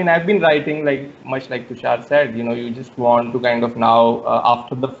I mean, I've been writing much like Tushar said. You just want to kind of now,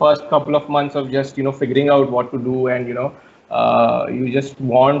 after the first couple of months of just figuring out what to do, and you just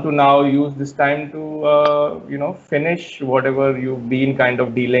want to now use this time to finish whatever you've been kind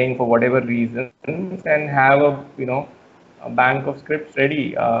of delaying for whatever reasons, and have a bank of scripts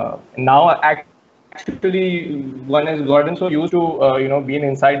ready. Now actually one has gotten so used to being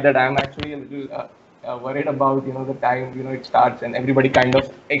inside that I'm actually a little worried about the time it starts, and everybody kind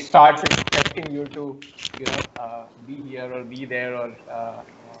of starts expecting you to be here or be there, or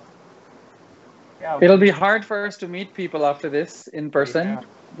yeah. It'll be hard for us to meet people after this in person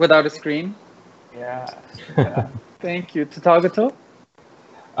without a screen. Yeah. Thank you. Tathagata?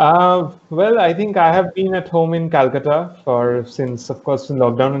 Well, I think I have been at home in Calcutta since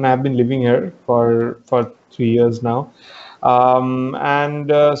lockdown, and I have been living here for 3 years now.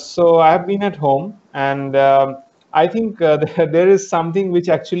 So I have been at home, and I think there is something which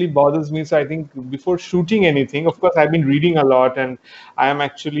actually bothers me. So I think before shooting anything, of course, I've been reading a lot, and I am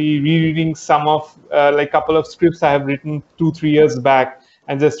actually rereading some of couple of scripts I have written 2-3 years back,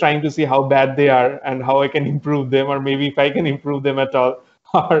 and just trying to see how bad they are and how I can improve them, or maybe if I can improve them at all.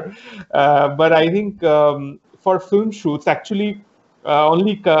 But I think for film shoots, actually,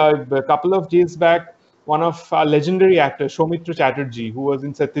 only a couple of days back, one of our legendary actors, Soumitra Chatterjee, who was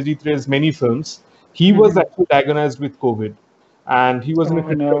in Satyajit Ray's many films, he was actually diagnosed with COVID, and he was in a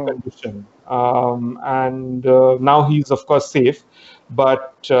critical condition. Now he's of course safe,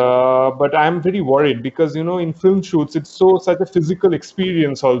 but I'm very worried because in film shoots it's such a physical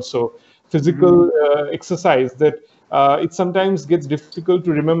experience, also physical exercise, that it sometimes gets difficult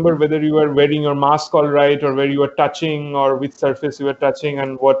to remember whether you are wearing your mask all right, or where you are touching, or which surface you are touching,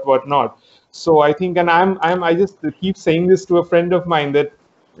 and what not. So I think, and I just keep saying this to a friend of mine, that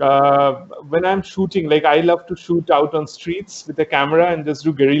when I'm shooting, I love to shoot out on streets with a camera and just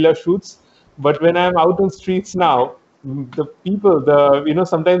do guerrilla shoots. But when I'm out on streets now, the people,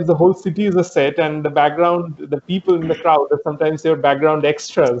 sometimes the whole city is a set, and the background, the people in the crowd are sometimes your background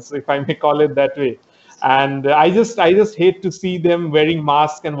extras, if I may call it that way. And I just hate to see them wearing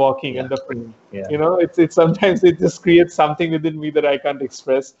masks and walking in the frame. Yeah. It's sometimes it just creates something within me that I can't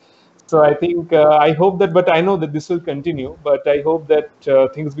express. So I think I hope that, but I know that this will continue. But I hope that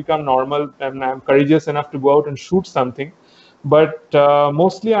things become normal, and I'm courageous enough to go out and shoot something. But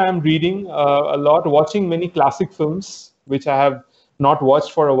mostly I am reading a lot, watching many classic films, which I have not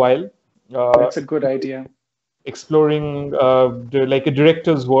watched for a while. That's a good idea. Exploring a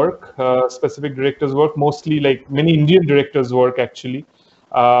director's work, specific director's work, mostly many Indian directors' work actually,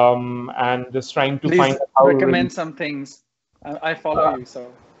 and just trying to find out how recommend some things. I follow you,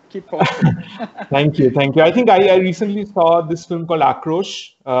 so keep posting. Thank you. I think I recently saw this film called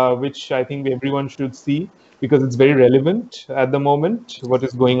Akrosh, which I think everyone should see because it's very relevant at the moment, what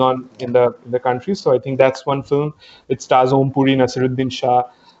is going on in the country. So I think that's one film. It stars Om Puri, Nasiruddin Shah,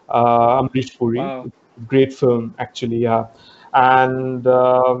 Amrish Puri. Wow. Great film, actually, yeah.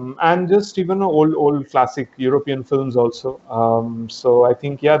 and just even old classic European films also. So I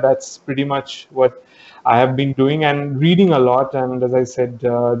think, yeah, that's pretty much what I have been doing, and reading a lot. And as I said,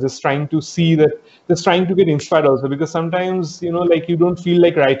 just trying to see that, just trying to get inspired also, because sometimes, like you don't feel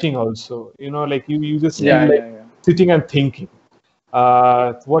like writing also, like you just feel like sitting and thinking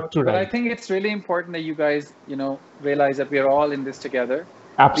what to But I write. think it's really important that you guys, realize that we are all in this together.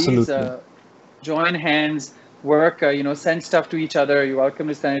 Absolutely. Please join hands, work, send stuff to each other. You're welcome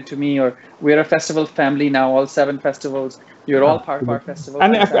to send it to me, or we're a festival family now, all 7 festivals. You're all part of our festival.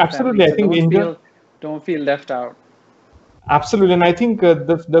 And CoSAFF absolutely, family, I think don't feel left out. Absolutely, and I think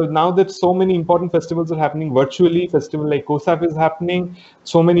now that so many important festivals are happening virtually, festival like CoSAFF is happening.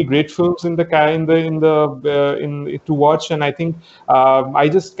 So many great films in to watch, and I think I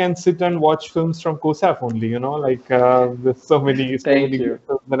just can sit and watch films from CoSAFF only. Like there's so many great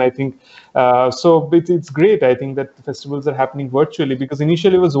films, and I think so. It's great. I think that the festivals are happening virtually, because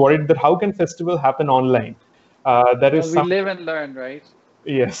initially I was worried that how can festival happen online? That is we live and learn, right?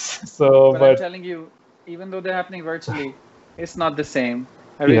 Yes. So, but I'm telling you, even though they're happening virtually, it's not the same.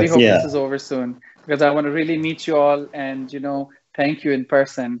 I really hope this is over soon, because I want to really meet you all and, thank you in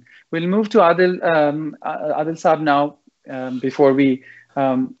person. We'll move to Adil Saab now, before we,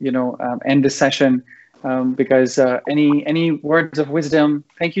 end this session, because any words of wisdom.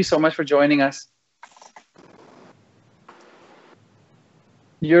 Thank you so much for joining us.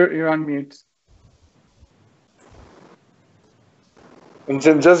 You're on mute. And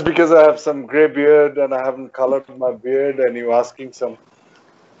just because I have some gray beard and I haven't colored my beard, and you're asking some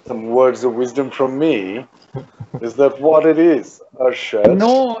words of wisdom from me, is that what it is, Arshad?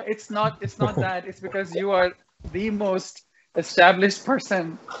 No, it's not. It's not that. It's because you are the most established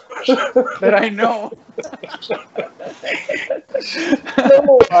person that I know.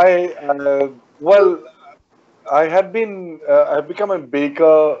 No, I had been. I've become a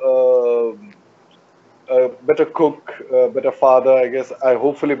baker. A better cook, better father, I guess.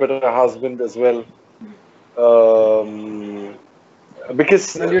 Hopefully better husband as well.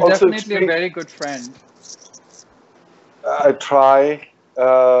 Because you're also definitely a very good friend. I try.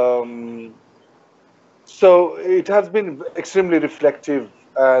 So it has been extremely reflective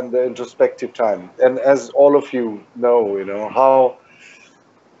and introspective time. And as all of you know, how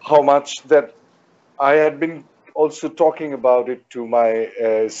much that I had been also talking about it to my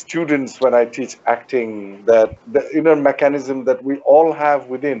students when I teach acting, that the inner mechanism that we all have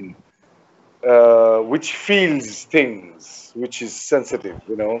within, which feels things, which is sensitive,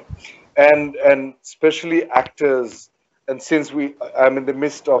 and especially actors. And since I'm in the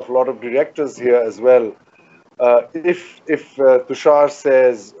midst of a lot of directors here as well, if Tushar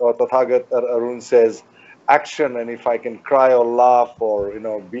says, or Tathagata or Arun says action, and if I can cry or laugh or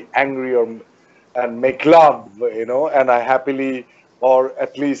be angry and make love, and I happily, or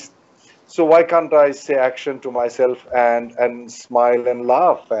at least, so why can't I say action to myself and smile and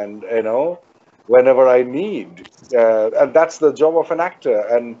laugh, and whenever I need, and that's the job of an actor.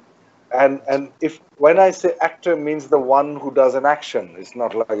 And if when I say actor means the one who does an action, it's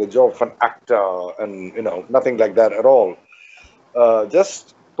not like a job of an actor, and nothing like that at all.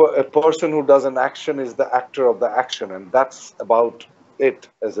 Just a person who does an action is the actor of the action, and that's about it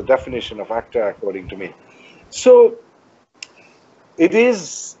as a definition of actor, according to me. So it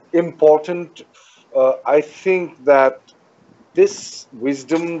is important, I think, that this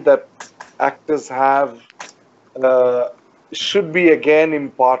wisdom that actors have should be again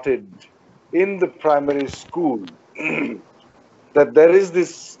imparted in the primary school. That there is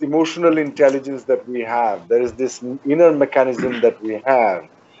this emotional intelligence that we have, there is this inner mechanism that we have,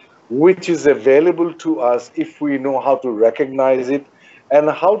 which is available to us if we know how to recognize it and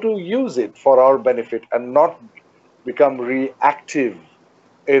how to use it for our benefit, and not become reactive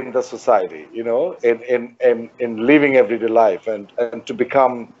in the society, in living everyday life, and to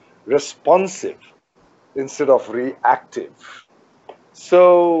become responsive instead of reactive.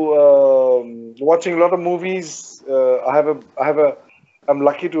 So watching a lot of movies, I'm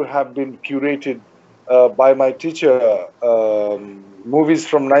lucky to have been curated by my teacher, movies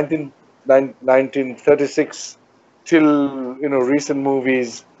from 1936 till recent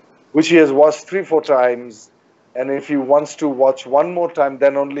movies, which he has watched 3-4 times, and if he wants to watch one more time,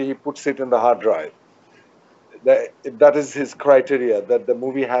 then only he puts it in the hard drive. That is his criteria, that the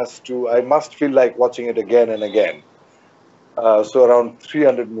movie I must feel like watching it again and again. So around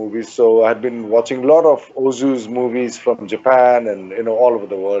 300 movies. So I've been watching a lot of Ozu's movies from Japan and all over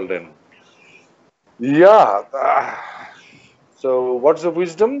the world. And yeah, so what's the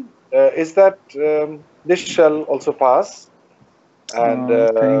wisdom? Is that this shall also pass, and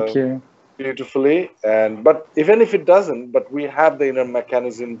thank you. beautifully. But even if it doesn't, but we have the inner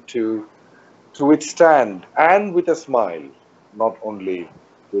mechanism to withstand, and with a smile, not only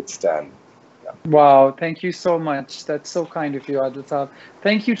withstand. Yeah. Wow, thank you so much. That's so kind of you, Adil Saab.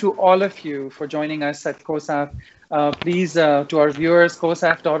 Thank you to all of you for joining us at CoSAFF. Please, to our viewers,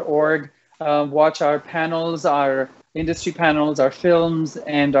 CoSAFF.org, watch our panels, our industry panels, our films,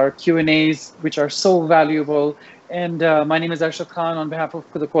 and our Q&As, which are so valuable. And my name is Arshad Khan on behalf of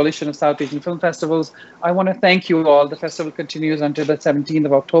the Coalition of South Asian Film Festivals. I want to thank you all. The festival continues until the 17th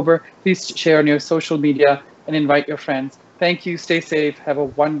of October. Please share on your social media and invite your friends. Thank you. Stay safe. Have a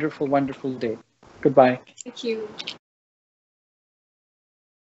wonderful, wonderful day. Goodbye. Thank you.